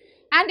building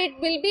and it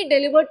will be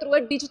delivered through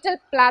a digital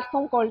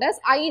platform called as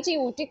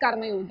IGOT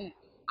Karma Yogi.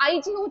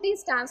 IGOT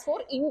stands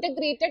for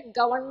Integrated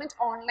Government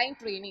Online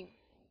Training.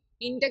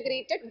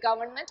 Integrated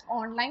Government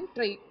Online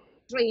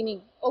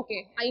training.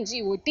 Okay,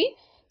 IGOT.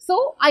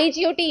 So,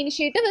 IGOT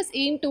initiative is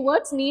aimed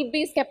towards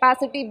need-based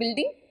capacity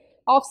building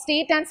of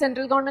state and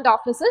central government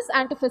offices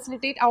and to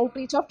facilitate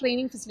outreach of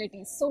training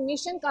facilities. So,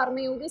 Mission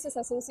Karma Yogis is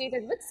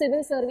associated with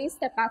civil service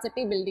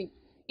capacity building.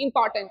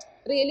 Important,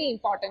 really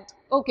important.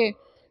 Okay.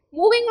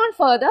 Moving on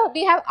further,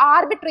 we have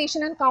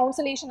Arbitration and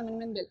Conciliation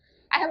Amendment Bill.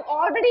 I have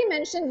already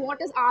mentioned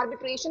what is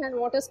arbitration and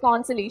what is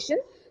conciliation.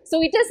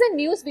 So it is in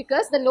news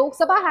because the Lok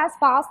Sabha has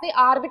passed the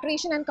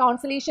Arbitration and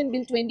Conciliation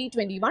Bill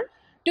 2021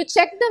 to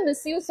check the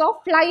misuse of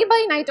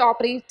fly-by-night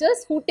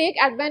operators who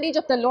take advantage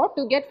of the law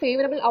to get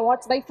favorable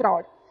awards by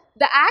fraud.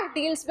 The Act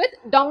deals with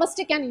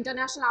domestic and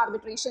international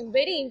arbitration.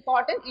 Very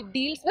important, it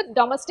deals with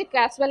domestic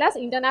as well as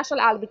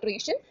international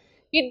arbitration.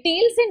 It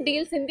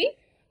deals in the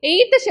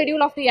 8th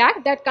schedule of the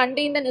Act that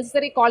contain the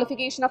necessary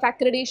qualification of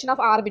accreditation of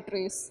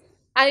arbitrators.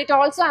 And it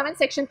also amends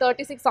section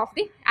 36 of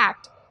the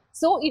Act.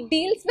 So, it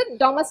deals with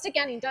domestic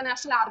and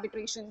international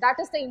arbitration. That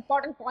is the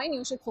important point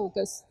you should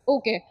focus.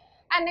 Okay.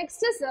 And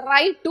next is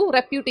right to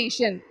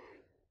reputation.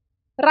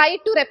 Right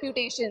to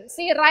reputation.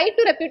 See, right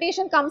to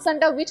reputation comes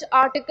under which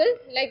article?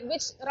 Like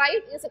which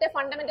right? Is it a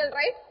fundamental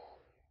right?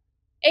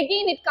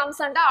 Again, it comes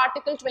under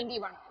Article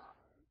 21.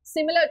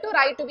 Similar to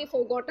right to be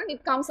forgotten,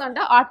 it comes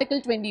under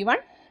Article 21.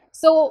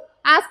 So,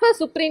 as per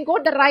Supreme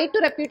Court, the right to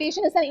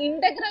reputation is an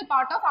integral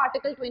part of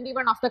Article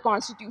 21 of the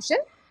Constitution,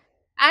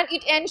 and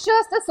it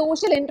ensures the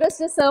social interest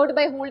is served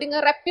by holding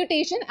a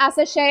reputation as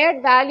a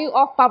shared value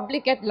of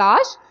public at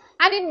large.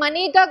 And in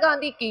Maneka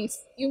Gandhi case,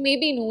 you may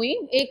be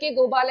knowing, A.K.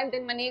 Gopalan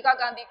in Maneka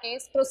Gandhi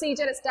case,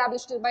 procedure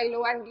established by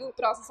law and due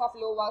process of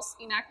law was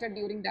enacted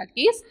during that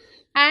case.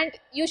 And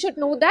you should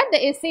know that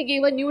the essay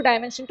gave a new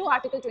dimension to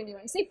Article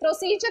 21. See,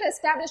 procedure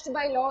established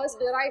by law is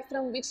derived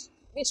from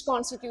which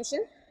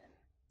constitution?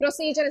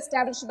 Procedure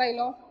established by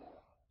law?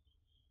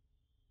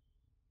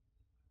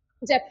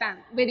 Japan.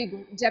 Very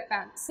good.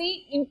 Japan.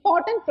 See,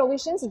 important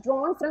provisions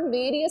drawn from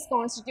various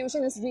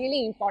constitutions is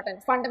really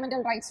important.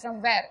 Fundamental rights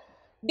from where?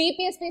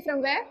 DPSP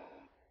from where?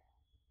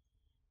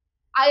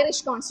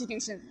 Irish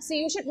constitution.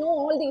 See, you should know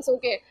all these.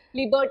 Okay,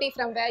 liberty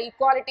from where,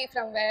 equality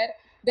from where,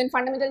 then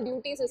fundamental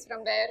duties is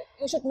from where.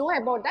 You should know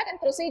about that. And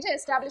procedure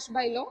established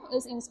by law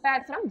is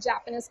inspired from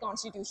Japanese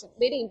constitution.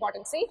 Very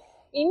important. See,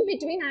 in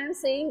between I am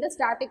saying the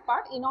static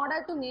part in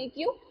order to make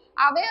you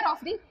aware of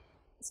the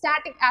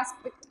static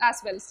aspect as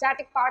well,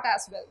 static part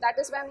as well. That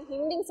is why I am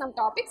hinting some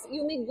topics.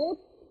 You may go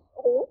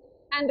home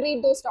and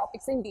read those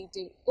topics in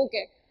detail.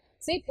 Okay.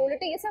 See,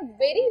 polity is a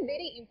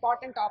very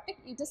important topic.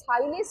 It is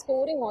highly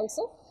scoring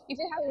also. If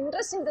you have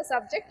interest in the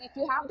subject, if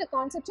you have the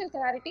conceptual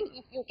clarity,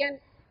 if you can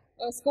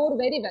score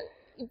very well.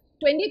 If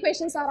 20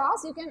 questions are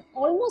asked, you can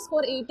almost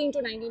score 18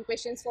 to 19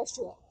 questions for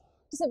sure.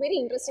 It's a very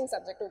interesting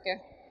subject,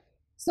 okay.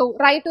 So,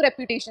 right to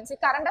reputation. See,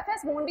 current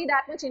affairs won't be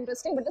that much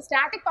interesting, but the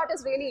static part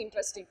is really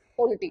interesting,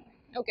 polity.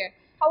 Okay.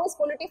 How is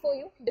polity for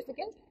you?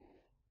 Difficult?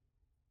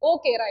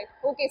 Okay,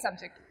 right. Okay,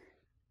 subject.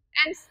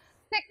 And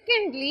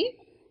secondly,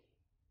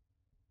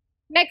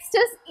 next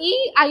is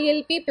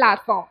EILP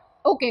platform.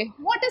 Okay,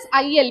 what is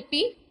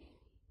ILP?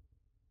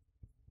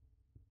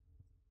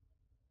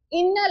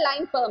 Inner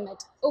line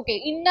permit. Okay,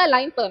 inner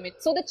line permit.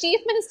 So, the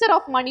Chief Minister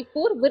of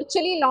Manipur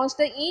virtually launched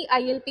the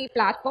EILP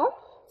platform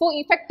for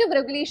effective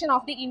regulation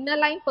of the inner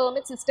line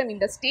permit system in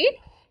the state.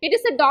 It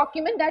is a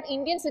document that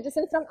Indian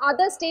citizens from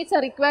other states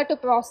are required to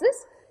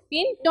process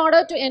in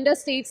order to enter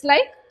states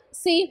like,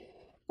 see,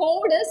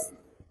 code is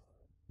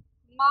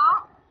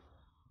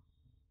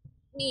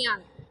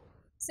Mian.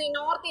 See,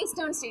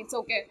 northeastern states,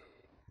 okay.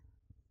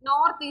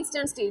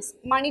 Northeastern states,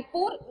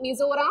 Manipur,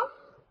 Mizoram,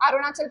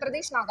 Arunachal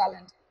Pradesh,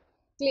 Nagaland.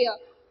 Clear.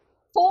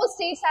 4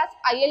 states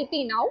has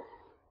ILP now.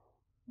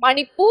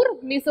 Manipur,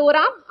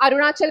 Mizoram,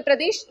 Arunachal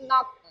Pradesh,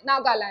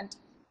 Nagaland.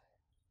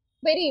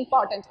 Very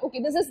important. Okay,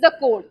 this is the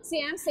code.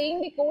 See, I am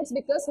saying the codes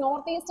because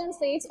northeastern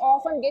states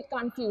often get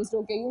confused.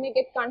 Okay, you may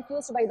get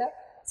confused by the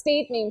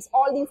state names.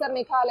 All these are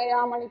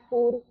Meghalaya,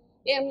 Manipur,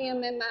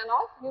 MMM and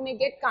all. You may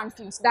get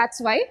confused. That's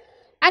why.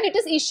 And it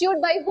is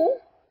issued by whom?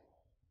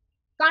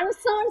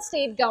 Concerned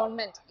state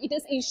government. It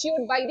is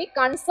issued by the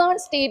concerned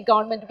state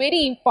government.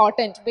 Very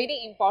important.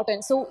 Very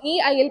important. So,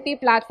 EILP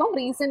platform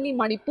recently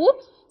Manipur.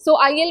 So,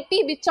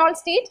 ILP which all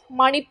state?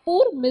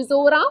 Manipur,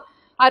 Mizoram,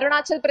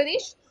 Arunachal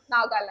Pradesh,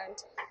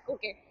 Nagaland.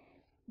 Okay.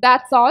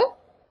 That's all.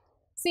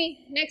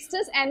 See, next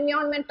is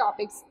environment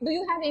topics. Do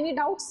you have any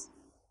doubts?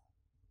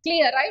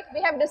 Clear, right?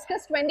 We have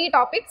discussed 20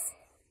 topics.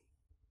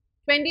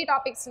 20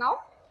 topics now.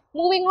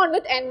 Moving on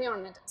with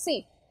environment.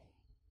 See,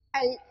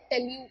 I'll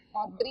tell you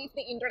or brief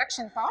the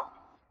introduction part.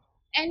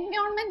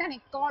 Environment and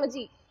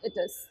ecology it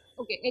is.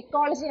 Okay,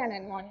 ecology and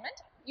environment.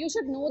 You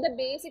should know the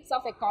basics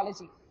of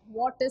ecology.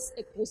 What is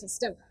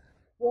ecosystem?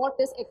 What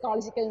is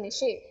ecological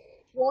niche?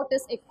 What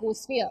is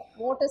ecosphere?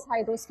 What is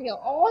hydrosphere?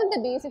 All the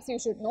basics you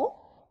should know.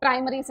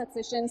 Primary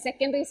succession,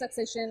 secondary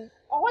succession,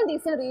 all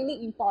these are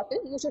really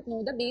important. You should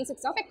know the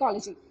basics of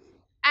ecology.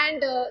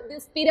 And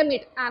this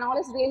pyramid and all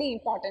is really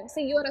important.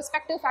 See, your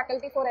respective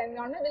faculty for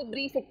environment will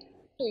brief it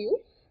to you.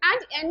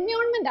 And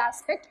environment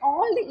aspect,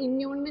 all the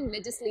environment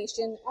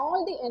legislation,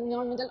 all the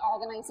environmental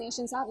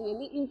organizations are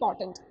really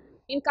important.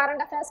 In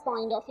current affairs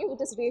point of view,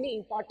 it is really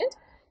important.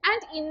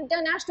 And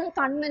international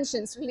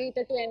conventions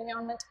related to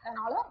environment and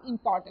all are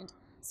important.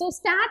 So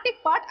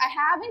static part I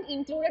haven't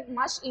included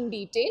much in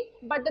detail,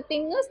 but the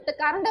thing is the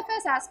current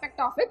affairs aspect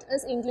of it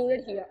is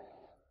included here.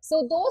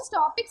 So those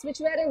topics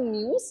which were in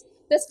news,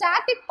 the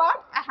static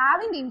part I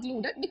haven't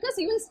included because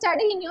you will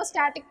study in your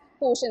static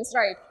portions,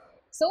 right?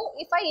 So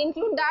if I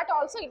include that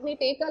also, it may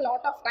take a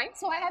lot of time.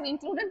 So I have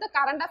included the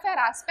current affair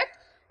aspect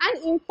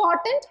and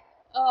important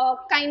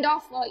kind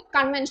of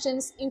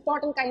conventions,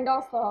 important kind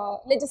of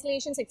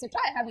legislations, etc.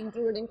 I have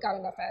included in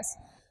current affairs.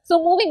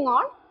 So moving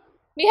on,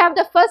 we have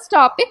the first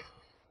topic,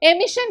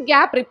 emission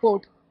gap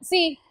report.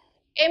 See,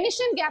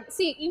 emission gap,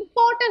 see,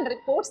 important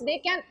reports, they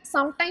can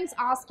sometimes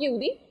ask you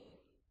the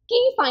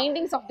key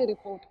findings of the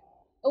report.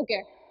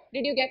 Okay,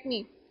 did you get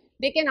me?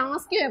 They can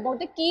ask you about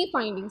the key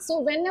findings. So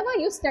whenever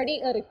you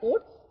study a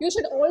report, you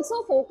should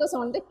also focus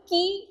on the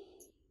key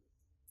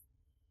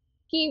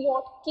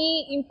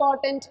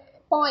important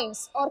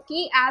points or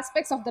key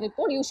aspects of the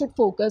report you should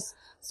focus.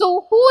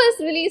 So who is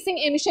releasing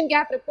emission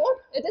gap report?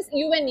 It is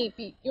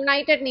UNEP,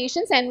 United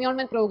Nations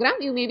Environment Program.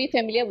 You may be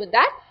familiar with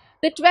that.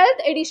 The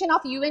 12th edition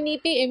of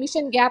UNEP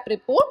emission gap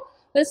report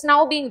is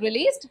now being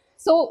released.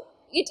 So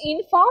it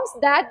informs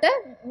that the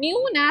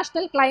new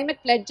national climate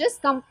pledges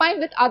combined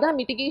with other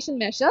mitigation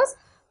measures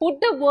put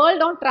the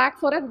world on track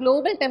for a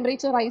global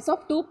temperature rise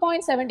of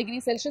 2.7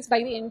 degrees Celsius by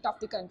the end of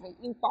the country.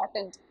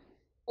 Important.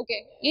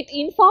 Okay, it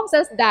informs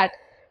us that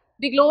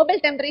the global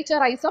temperature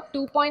rise of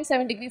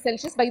 2.7 degrees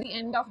Celsius by the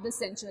end of this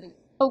century.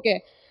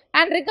 Okay,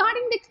 and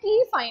regarding the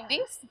key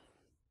findings,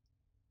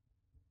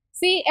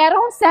 see,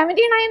 around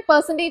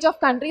 79% of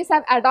countries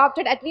have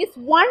adopted at least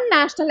one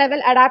national level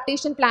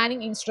adaptation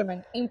planning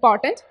instrument.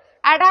 Important.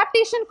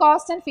 Adaptation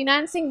costs and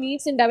financing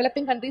needs in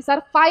developing countries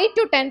are 5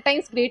 to 10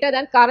 times greater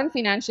than current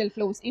financial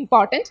flows.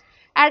 Important.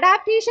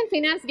 Adaptation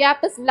finance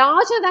gap is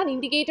larger than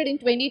indicated in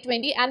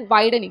 2020 and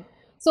widening.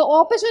 So,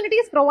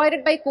 opportunities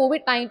provided by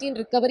COVID-19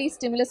 recovery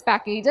stimulus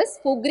packages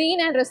for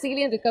green and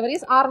resilient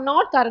recoveries are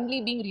not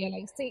currently being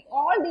realized. See,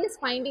 all these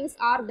findings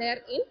are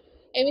there in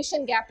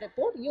emission gap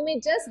report. You may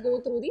just go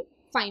through the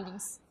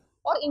findings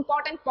or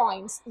important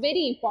points,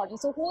 very important.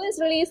 So, who is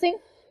releasing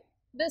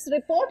this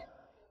report?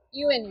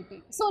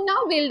 UNEP. So, now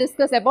we will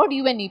discuss about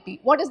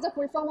UNEP. What is the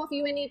full form of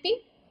UNEP?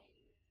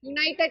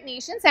 United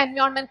Nations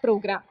Environment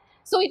Program.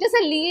 So, it is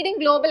a leading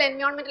global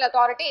environmental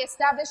authority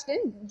established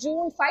in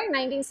June 5,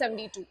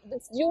 1972.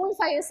 This June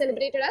 5 is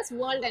celebrated as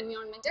World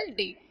Environmental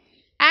Day.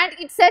 And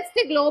it sets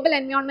the global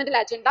environmental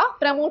agenda,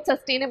 promotes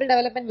sustainable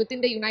development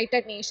within the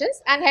United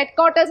Nations, and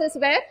headquarters is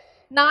where?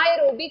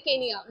 Nairobi,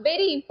 Kenya.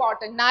 Very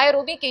important.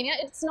 Nairobi, Kenya.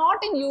 It's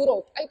not in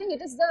Europe. I think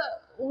it is the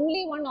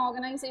only one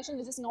organization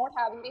which is not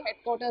having the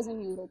headquarters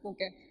in Europe.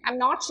 Okay. I'm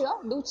not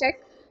sure. Do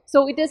check.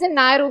 So, it is in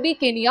Nairobi,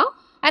 Kenya.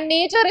 And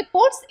major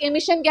reports,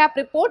 emission gap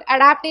report,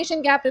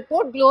 adaptation gap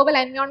report, global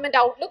environment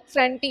outlook,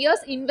 frontiers,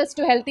 invest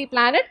to healthy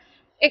planet,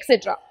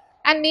 etc.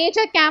 And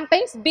major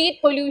campaigns, beat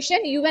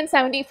pollution, UN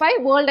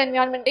 75, World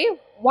Environment Day,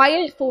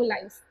 wild for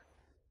life.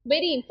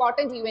 Very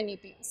important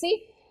UNEP.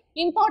 See,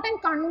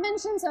 important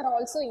conventions are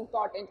also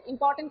important.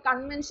 Important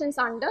conventions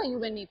under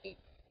UNEP.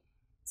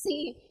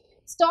 See,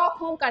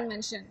 Stockholm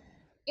Convention.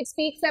 It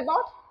speaks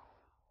about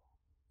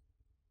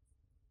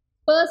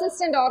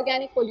persistent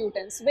organic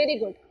pollutants. Very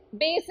good.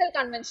 Basel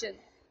Convention,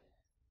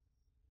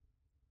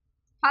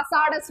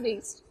 hazardous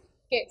waste.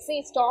 Okay,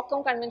 see,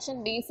 Stockholm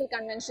Convention, Basel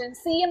Convention,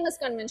 CMS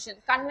Convention,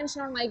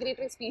 Convention on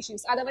Migratory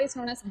Species, otherwise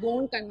known as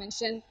Bonn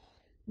Convention,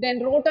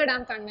 then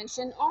Rotterdam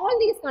Convention. All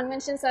these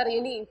conventions are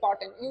really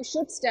important. You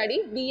should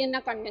study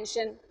Vienna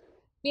Convention.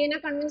 Vienna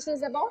Convention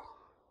is about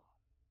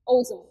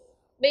ozone.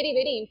 Very,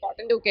 very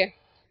important. Okay.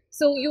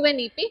 So,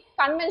 UNEP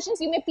conventions,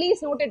 you may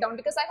please note it down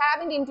because I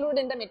haven't included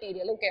in the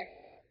material. Okay.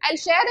 I'll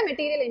share the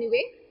material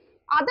anyway.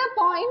 Other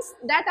points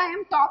that I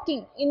am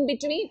talking in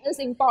between is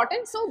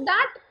important. So,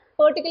 that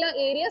particular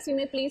areas you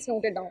may please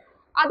note it down.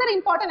 Other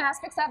important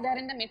aspects are there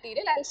in the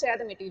material. I'll share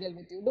the material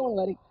with you. Don't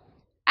worry.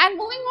 And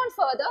moving on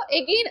further,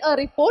 again a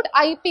report,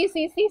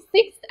 IPCC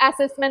 6th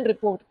Assessment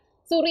Report.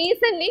 So,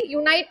 recently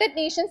United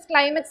Nations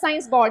Climate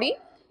Science Body,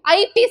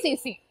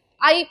 IPCC.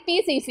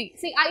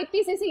 See,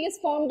 IPCC is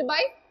formed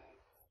by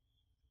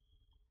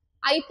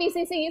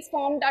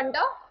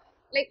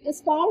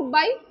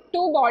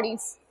two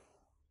bodies.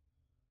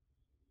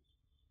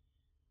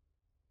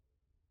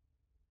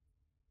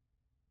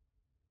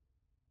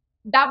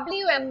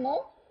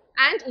 WMO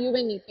and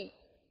UNEP.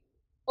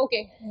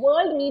 Okay,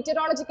 World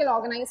Meteorological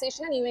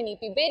Organization and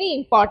UNEP, very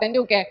important.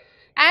 Okay,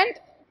 and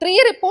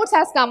 3 reports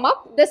has come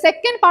up. The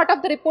second part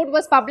of the report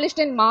was published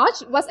in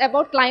March, was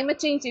about climate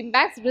change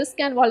impacts, risk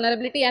and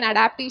vulnerability and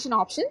adaptation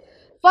option.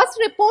 First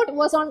report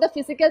was on the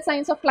physical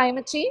science of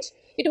climate change.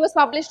 It was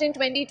published in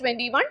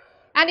 2021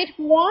 and it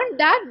warned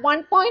that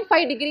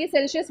 1.5 degrees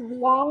Celsius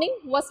warming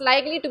was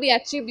likely to be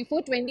achieved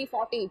before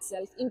 2040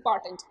 itself.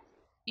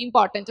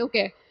 Important,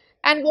 okay.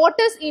 And what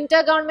is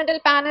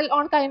Intergovernmental Panel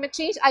on Climate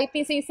Change,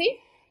 IPCC?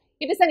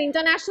 It is an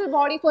international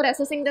body for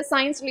assessing the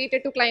science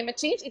related to climate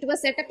change. It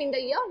was set up in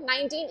the year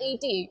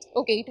 1988.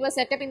 Okay, it was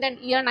set up in the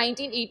year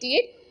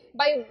 1988.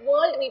 by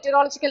World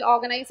Meteorological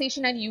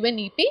Organization and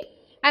UNEP.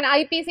 And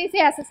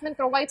IPCC assessment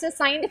provides a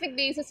scientific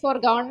basis for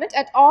government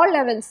at all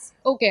levels.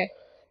 Okay.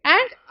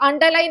 And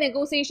underlie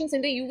negotiations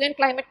in the UN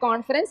Climate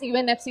Conference,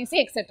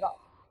 UNFCCC, etc.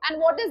 And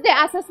what is the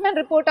assessment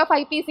report of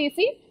IPCC?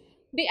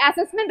 The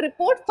assessment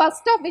report,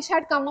 first of which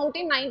had come out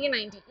in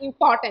 1990.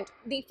 Important.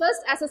 The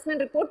first assessment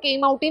report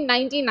came out in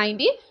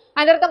 1990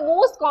 under the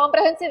most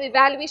comprehensive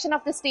evaluation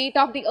of the state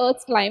of the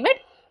Earth's climate.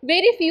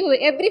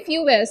 Every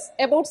few years,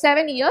 about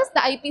 7 years,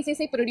 the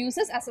IPCC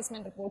produces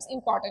assessment reports.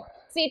 Important.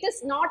 See, it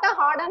is not a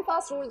hard and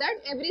fast rule that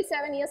every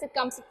 7 years it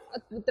comes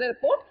with a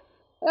report.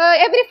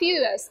 Every few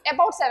years,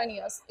 about 7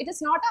 years. It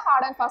is not a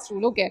hard and fast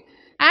rule, okay.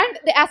 And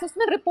the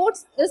assessment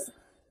reports is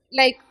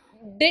like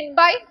did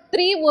by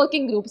 3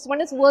 working groups.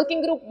 One is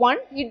working group 1,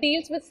 it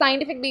deals with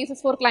scientific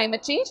basis for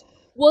climate change.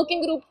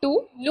 Working group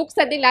 2 looks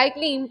at the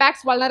likely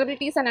impacts,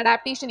 vulnerabilities and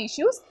adaptation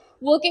issues.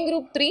 Working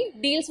group 3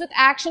 deals with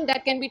action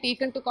that can be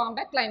taken to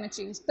combat climate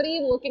change.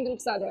 3 working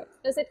groups are there.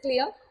 Is it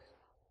clear?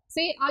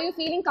 See, are you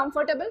feeling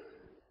comfortable?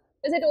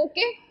 Is it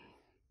okay?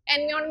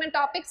 Environment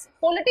topics.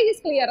 Polity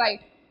is clear, right?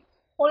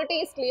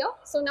 Polity is clear.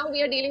 So now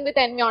we are dealing with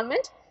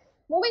environment.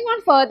 Moving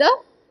on further,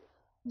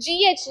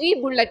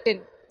 GHG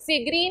bulletin.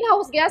 See,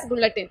 greenhouse gas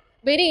bulletin.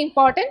 Very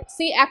important.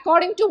 See,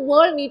 according to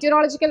World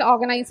Meteorological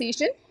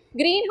Organization,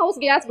 greenhouse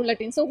gas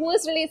bulletin. So, who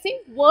is releasing?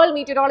 World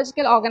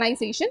Meteorological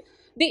Organization.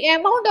 The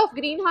amount of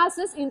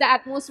greenhouses in the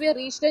atmosphere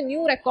reached a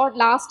new record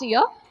last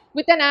year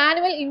with an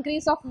annual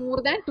increase of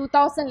more than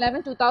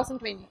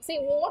 2011-2020. See,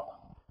 what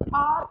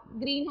are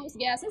greenhouse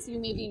gases? You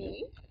may be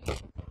knowing.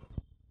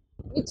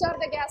 Which are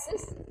the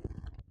gases?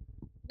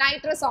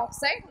 Nitrous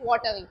oxide,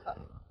 water vapor.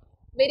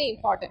 Very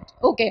important.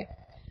 Okay.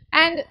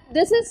 And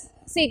this is,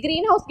 see,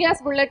 greenhouse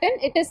gas bulletin,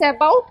 it is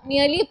about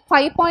nearly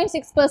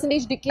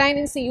 5.6% decline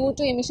in CO2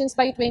 emissions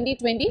by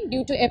 2020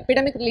 due to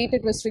epidemic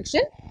related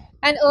restriction.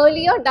 And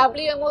earlier,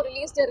 WMO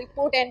released a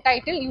report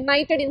entitled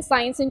United in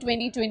Science in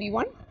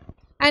 2021.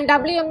 And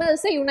WMO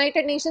is a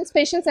United Nations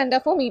Special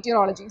Center for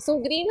Meteorology. So,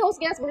 greenhouse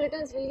gas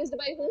bulletin is released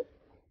by who?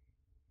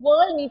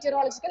 World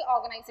Meteorological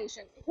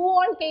Organization. Who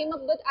all came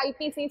up with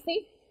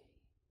IPCC?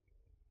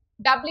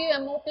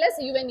 WMO plus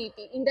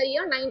UNEP in the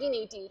year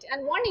 1988.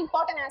 And one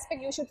important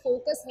aspect you should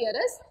focus here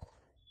is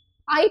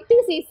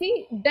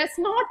IPCC does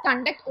not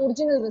conduct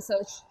original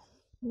research.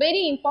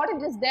 Very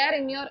important, it is there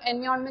in your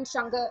Environment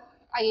Shankar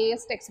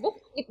IAS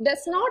textbook. It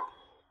does not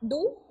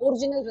do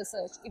original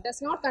research. It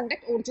does not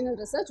conduct original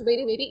research.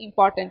 Very, very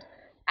important.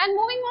 And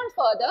moving on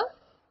further,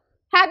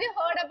 have you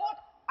heard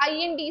about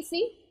INDC?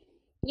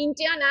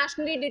 India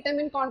Nationally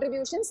Determined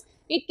Contributions.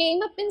 It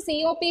came up in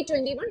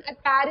COP21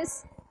 at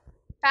Paris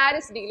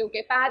deal,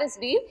 okay, Paris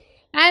deal.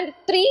 And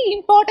 3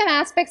 important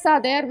aspects are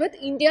there with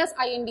India's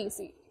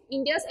INDC,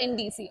 India's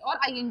NDC or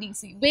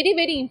INDC. Very,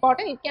 very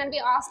important. It can be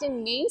asked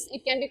in mains,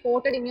 it can be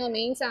quoted in your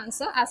mains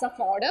answer as a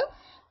fodder.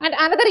 And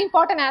another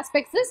important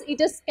aspect is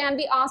it can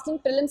be asked in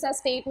prelims as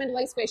statement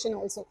wise question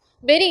also.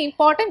 Very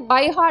important,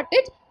 by heart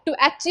it, to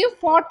achieve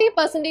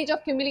 40%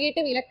 of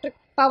cumulative electric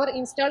power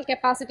installed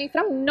capacity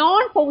from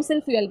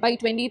non-fossil fuel by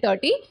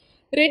 2030.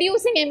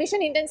 Reducing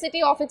emission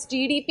intensity of its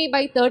GDP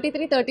by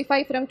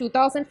 33-35 from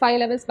 2005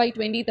 levels by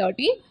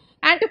 2030,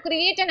 and to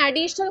create an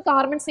additional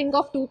carbon sink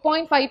of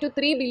 2.5 to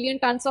 3 billion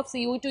tons of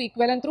CO2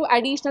 equivalent through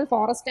additional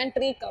forest and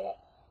tree cover.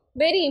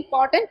 Very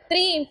important,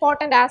 3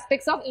 important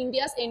aspects of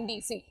India's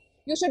NDC.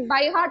 You should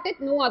by heart it,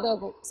 no other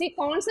go. See,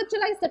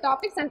 conceptualize the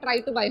topics and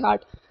try to by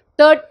heart.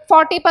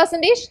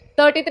 40%,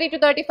 33 to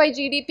 35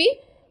 GDP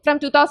from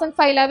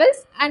 2005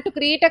 levels, and to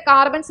create a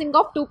carbon sink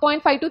of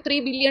 2.5 to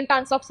 3 billion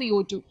tons of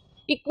CO2.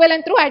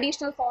 Equivalent through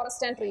additional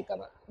forest and tree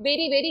cover.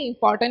 Very, very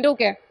important.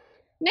 Okay.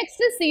 Next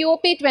is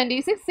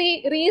COP26.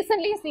 See,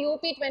 recently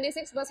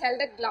COP26 was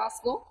held at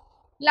Glasgow.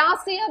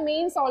 Last year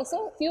mains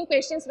also, few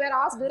questions were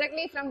asked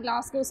directly from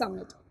Glasgow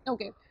summit.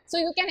 Okay. So,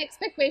 you can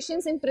expect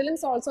questions in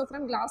prelims also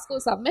from Glasgow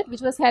summit,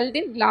 which was held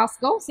in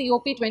Glasgow,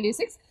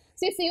 COP26.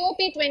 See,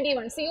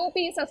 COP21. COP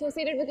is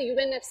associated with the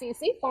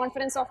UNFCCC,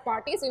 Conference of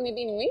Parties, you may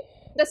be knowing.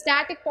 The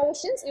static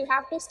portions you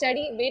have to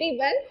study very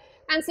well.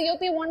 And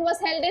COP1 was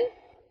held in,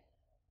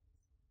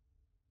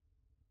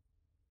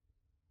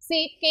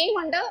 see, it came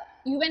under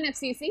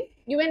UNFCCC.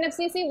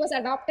 UNFCCC was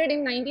adopted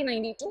in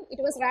 1992. It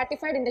was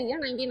ratified in the year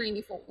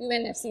 1994,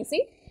 UNFCCC.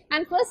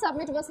 And first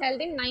summit was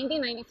held in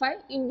 1995.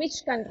 In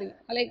which country?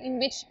 Like in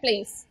which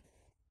place?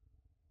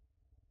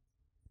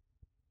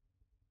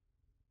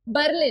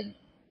 Berlin.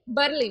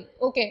 Berlin.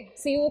 Okay.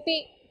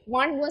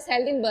 COP1 was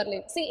held in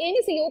Berlin. See,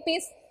 any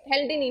COPs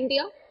held in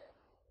India?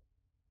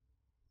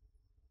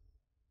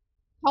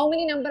 How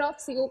many number of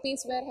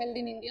COPs were held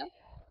in India?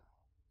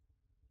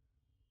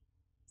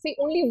 See,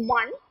 only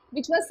one,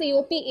 which was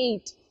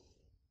COP8.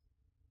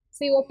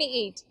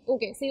 COP8.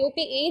 Okay,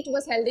 COP8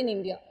 was held in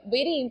India.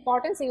 Very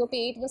important,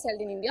 COP8 was held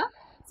in India.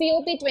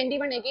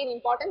 COP21 again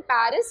important,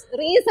 Paris.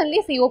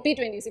 Recently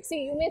COP26.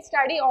 See, you may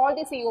study all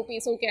the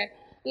COPs, okay.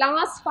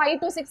 Last 5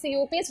 to 6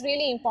 COPs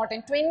really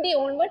important. 20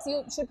 onwards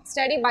you should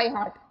study by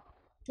heart.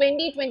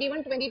 20,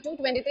 21, 22,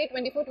 23,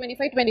 24,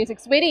 25,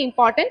 26. Very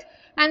important.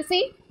 And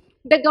see,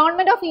 The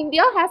government of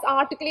India has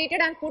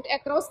articulated and put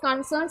across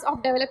concerns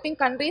of developing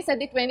countries at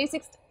the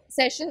 26th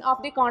session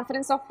of the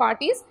Conference of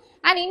Parties,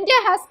 and India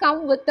has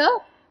come with a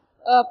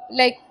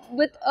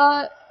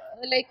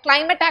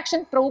climate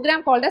action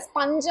program called as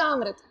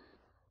Panchamrit.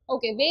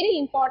 Okay, very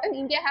important.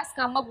 India has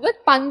come up with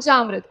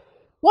Panchamrit.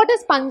 What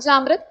is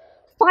Panchamrit?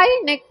 5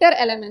 nectar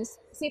elements.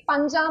 See,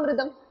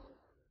 Panchamritam,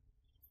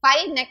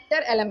 5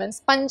 nectar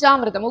elements.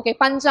 Panchamritam. Okay,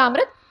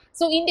 Panchamrit.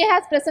 So, India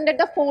has presented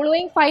the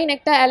following 5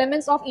 nectar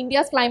elements of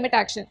India's climate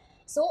action.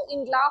 So,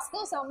 in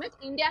Glasgow summit,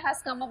 India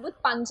has come up with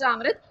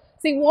Panchamrit.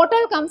 See, what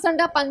all comes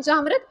under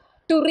Panchamrit?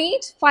 To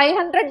reach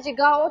 500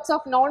 gigawatts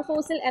of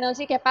non-fossil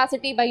energy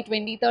capacity by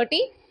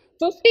 2030,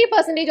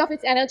 50% of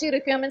its energy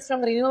requirements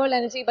from renewable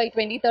energy by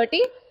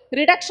 2030,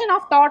 reduction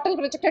of total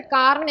projected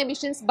carbon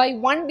emissions by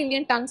 1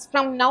 billion tons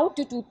from now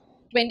to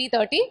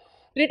 2030,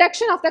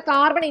 reduction of the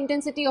carbon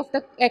intensity of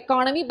the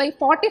economy by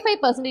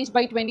 45%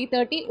 by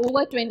 2030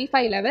 over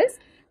 25 levels,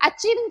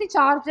 achieving the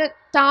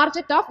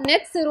target of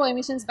net zero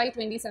emissions by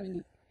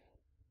 2070.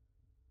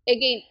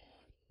 Again,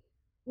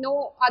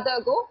 no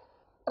other go,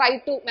 try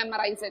to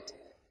memorize it.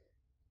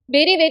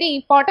 Very, very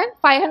important,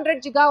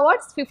 500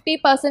 gigawatts,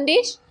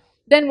 50%,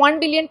 then 1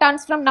 billion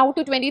tons from now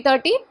to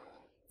 2030,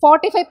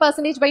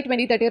 45% by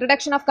 2030,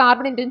 reduction of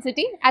carbon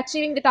intensity,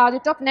 achieving the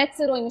target of net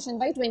zero emission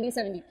by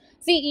 2070.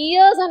 See,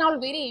 years and all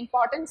very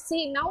important.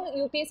 See, now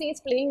UPSC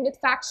is playing with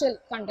factual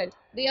content.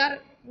 They are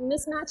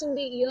mismatching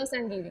the years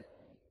and giving.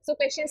 So,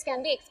 questions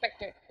can be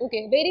expected.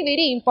 Okay, very,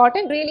 very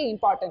important, really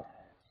important.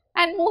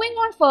 And moving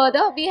on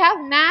further, we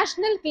have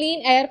National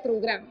Clean Air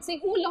Program. See,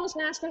 who launched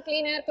National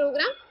Clean Air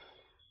Program?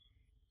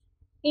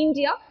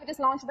 India. It is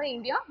launched by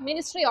India.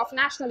 Ministry of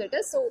National it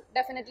is, so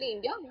definitely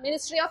India.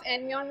 Ministry of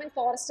Environment,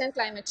 Forest and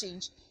Climate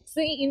Change.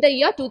 See, in the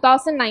year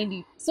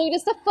 2019. So, it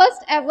is the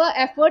first ever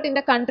effort in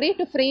the country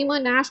to frame a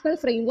national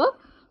framework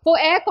for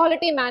air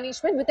quality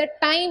management with a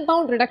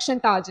time-bound reduction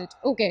target.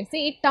 Okay,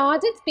 see, it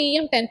targets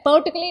PM10,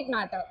 particulate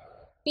matter.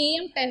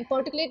 PM10,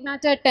 particulate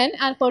matter 10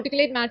 and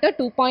particulate matter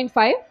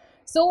 2.5.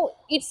 So,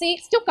 it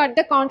seeks to cut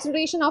the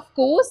concentration of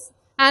coarse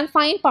and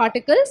fine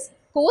particles,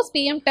 coarse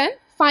PM10,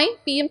 fine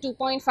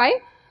PM2.5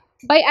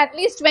 by at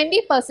least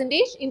 20%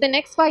 in the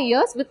next 5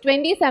 years, with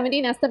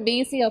 2017 as the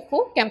base year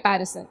for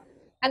comparison.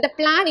 And the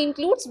plan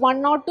includes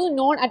 1 or 2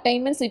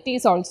 non-attainment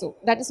cities also.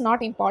 That is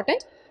not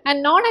important.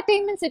 And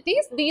non-attainment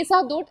cities, these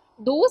are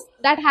those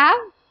that have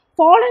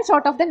fallen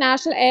short of the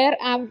national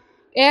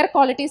air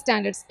quality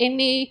standards,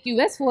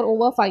 NAAQS, for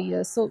over 5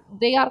 years. So,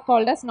 they are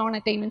called as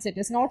non-attainment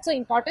cities. Not so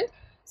important.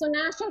 So,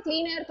 National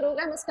Clean Air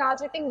Program is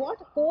targeting what?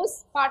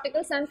 Coarse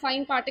particles and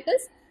fine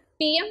particles,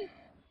 PM,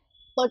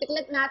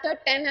 particulate matter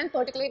 10 and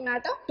particulate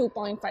matter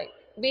 2.5.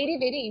 Very,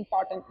 very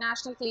important.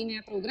 National Clean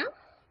Air Program.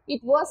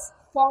 It was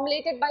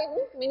formulated by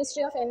who?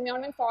 Ministry of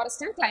Environment,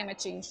 Forest and Climate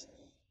Change.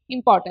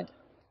 Important.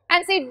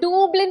 And say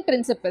Dublin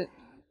Principle.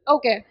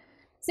 Okay.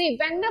 See,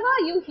 whenever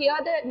you hear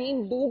the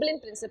name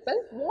Dublin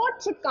Principle,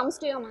 what should comes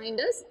to your mind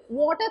is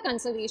water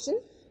conservation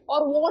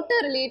or water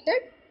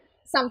related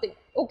something.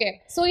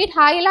 Okay. So, it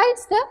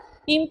highlights the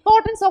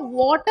importance of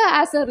water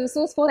as a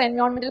resource for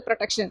environmental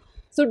protection.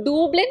 So,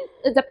 Dublin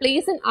is a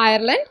place in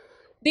Ireland.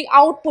 The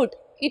output,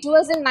 it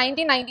was in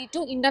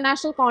 1992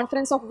 International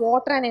Conference of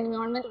Water and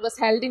Environment was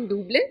held in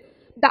Dublin.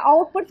 The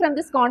output from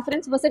this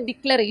conference was a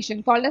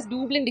declaration called as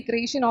Dublin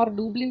Declaration or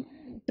Dublin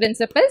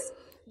Principles.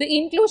 The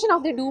inclusion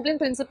of the Dublin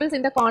Principles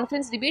in the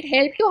conference debate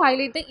helped to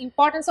highlight the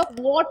importance of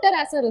water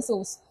as a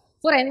resource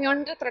for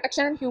environmental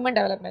protection and human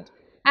development.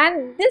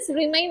 And this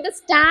remained the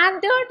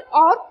standard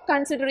or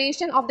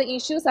consideration of the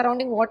issues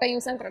surrounding water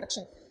use and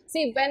production.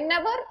 See,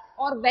 whenever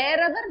or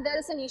wherever there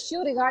is an issue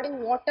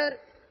regarding water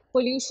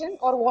pollution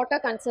or water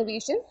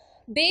conservation,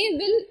 they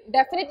will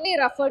definitely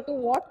refer to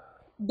what?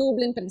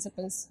 Dublin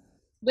Principles.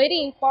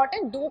 Very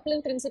important,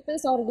 Dublin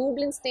Principles or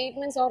Dublin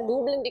Statements or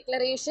Dublin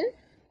Declaration,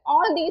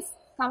 all these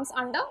comes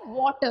under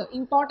water,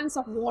 importance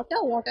of water,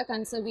 water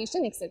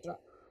conservation, etc.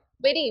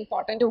 Very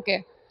important,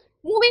 okay.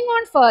 Moving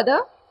on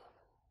further,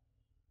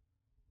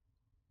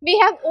 we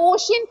have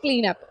ocean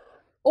cleanup.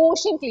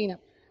 Ocean cleanup.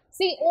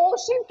 See,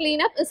 Ocean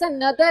Cleanup is a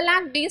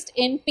Netherlands-based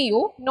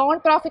NPO,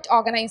 non-profit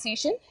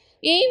organization,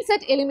 aims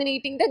at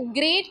eliminating the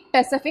Great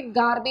Pacific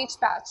Garbage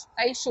Patch.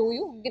 I show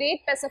you.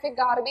 Great Pacific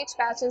Garbage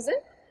Patch is in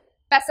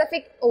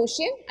Pacific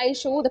Ocean. I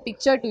show the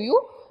picture to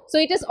you. So,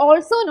 it is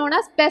also known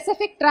as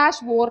Pacific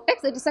Trash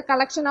Vortex. It is a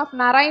collection of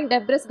marine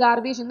debris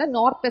garbage in the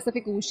North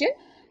Pacific Ocean.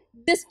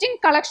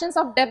 Distinct collections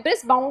of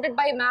debris bounded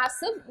by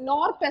massive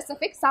North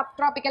Pacific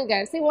subtropical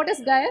gyre. See, what is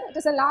gyre? It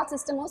is a large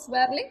system of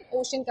swirling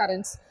ocean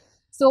currents.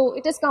 So,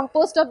 it is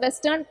composed of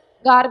western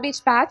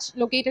garbage patch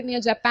located near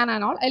Japan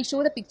and all. I will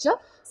show the picture.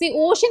 See,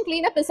 Ocean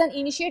Cleanup is an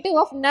initiative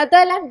of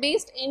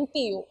Netherlands-based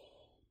NPO.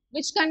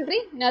 Which country?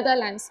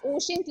 Netherlands.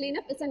 Ocean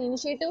Cleanup is an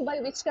initiative by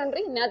which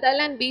country?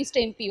 Netherlands-based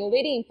NPO.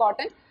 Very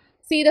important.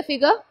 See the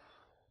figure.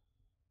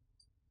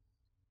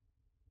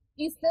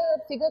 Is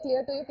the figure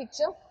clear to your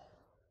picture?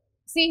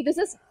 See, this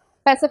is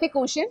Pacific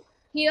Ocean.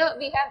 Here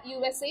we have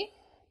USA,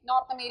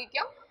 North America,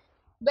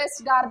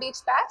 West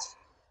Garbage Patch.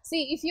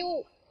 See, if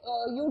you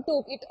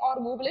YouTube it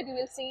or Google it, you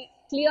will see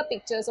clear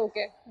pictures.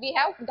 Okay, we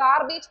have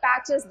garbage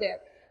patches there.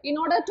 In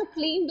order to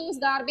clean those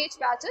garbage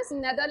patches,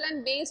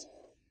 Netherlands-based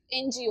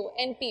NGO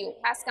NPO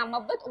has come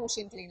up with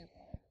ocean cleanup.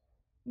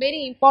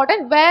 Very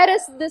important. Where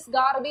is this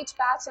garbage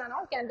patch and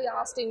all can be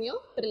asked in your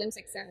prelims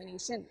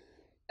examination.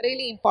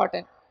 Really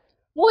important.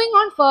 Moving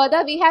on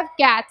further, we have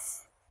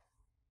cats.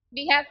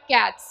 We have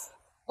cats.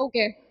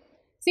 Okay.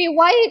 See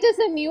why it is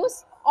a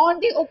news on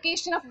the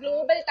occasion of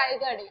Global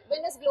Tiger Day.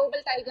 When is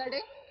Global Tiger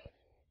Day?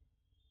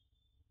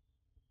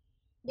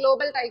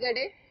 Global Tiger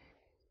Day?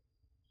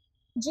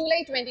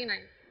 July 29.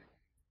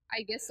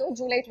 I guess so,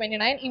 July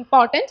 29,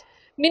 important.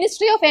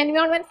 Ministry of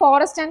Environment,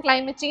 Forest and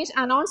Climate Change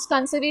announced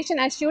Conservation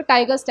Assured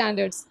Tiger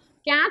Standards.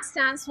 CAT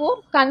stands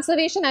for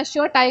Conservation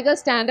Assured Tiger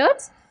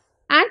Standards,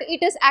 and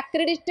it is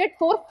accredited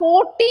for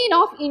 14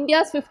 of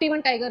India's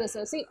 51 tiger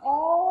reserves. See,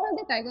 all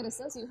the tiger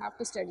reserves you have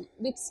to study,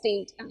 which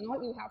state and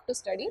all you have to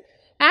study.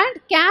 And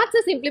CATS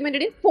is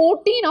implemented in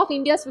 14 of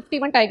India's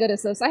 51 tiger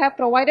reserves. I have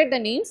provided the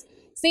names.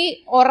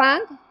 See,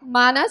 Orang,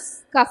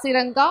 Manas,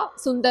 Kasiranga,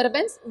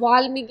 Sundarbans,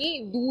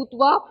 Valmiki,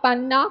 Dutwa,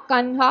 Panna,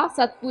 Kanha,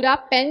 Satpura,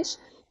 Pench,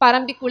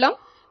 Parambikulam.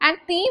 And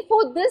theme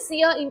for this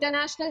year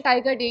International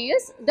Tiger Day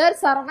is their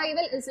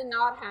survival is in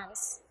our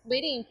hands.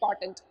 Very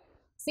important.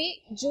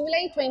 See,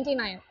 July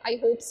 29, I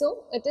hope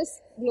so, it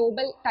is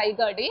Global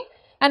Tiger Day.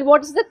 And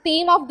what is the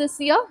theme of this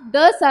year?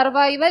 The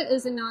survival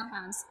is in our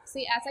hands.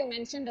 See, as I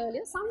mentioned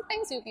earlier,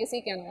 sometimes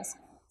UPSC can ask.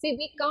 See,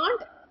 we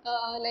can't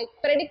like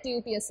predict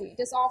UPSC. It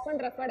is often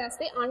referred as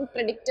the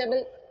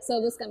unpredictable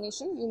service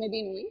commission, you may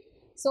be knowing.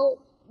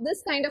 So,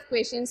 this kind of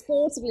questions,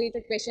 sports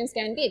related questions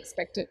can be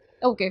expected.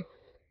 Okay.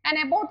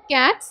 And about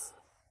cats,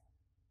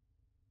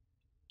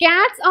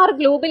 cats are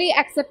globally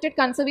accepted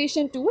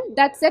conservation tool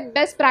that set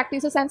best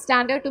practices and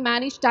standard to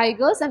manage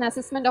tigers and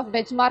assessment of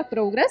benchmark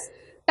progress.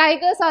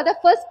 Tigers are the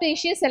first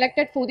species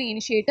selected for the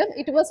initiative.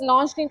 It was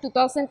launched in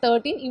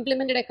 2013,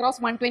 implemented across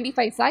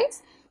 125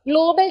 sites.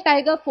 Global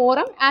Tiger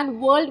Forum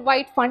and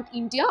Worldwide Fund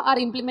India are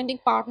implementing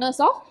partners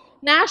of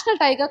National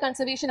Tiger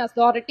Conservation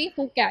Authority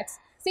for cats.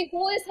 See,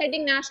 who is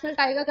heading National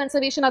Tiger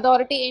Conservation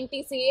Authority,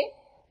 NTCA?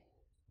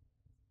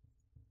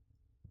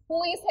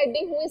 Who is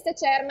heading? Who is the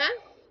chairman?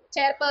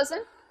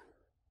 Chairperson?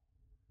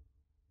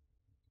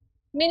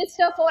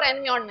 Minister for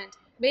Environment.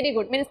 Very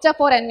good. Minister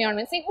for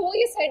Environment. See, who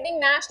is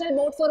heading National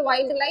Board for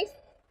Wildlife?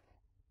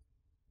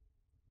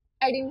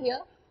 I didn't hear.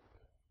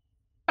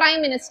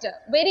 Prime Minister.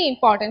 Very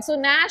important. So,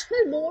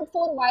 National Board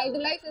for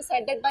Wildlife is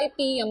headed by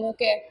PM.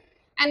 Okay.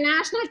 And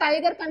National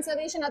Tiger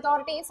Conservation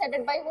Authority is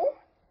headed by who?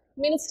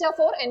 Minister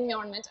for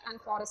Environment and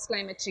Forest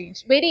Climate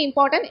Change. Very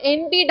important.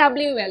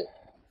 NBWL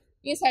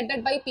is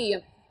headed by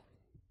PM.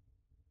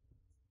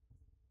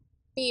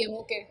 PM.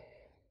 Okay.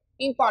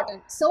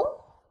 Important. So,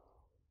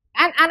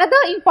 and another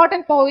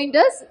important point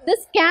is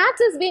this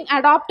cats is being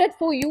adopted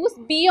for use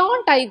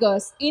beyond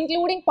tigers,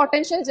 including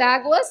potential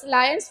jaguars,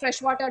 lions,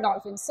 freshwater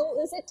dolphins.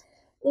 So, is it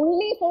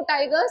only for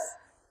tigers?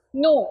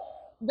 No.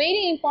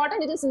 Very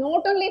important. It is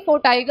not only for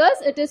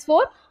tigers. It is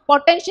for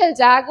potential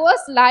jaguars,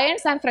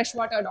 lions and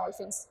freshwater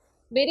dolphins.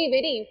 Very,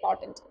 very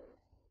important.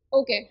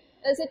 Okay.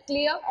 Is it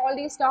clear? All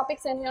these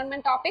topics,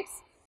 environment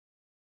topics?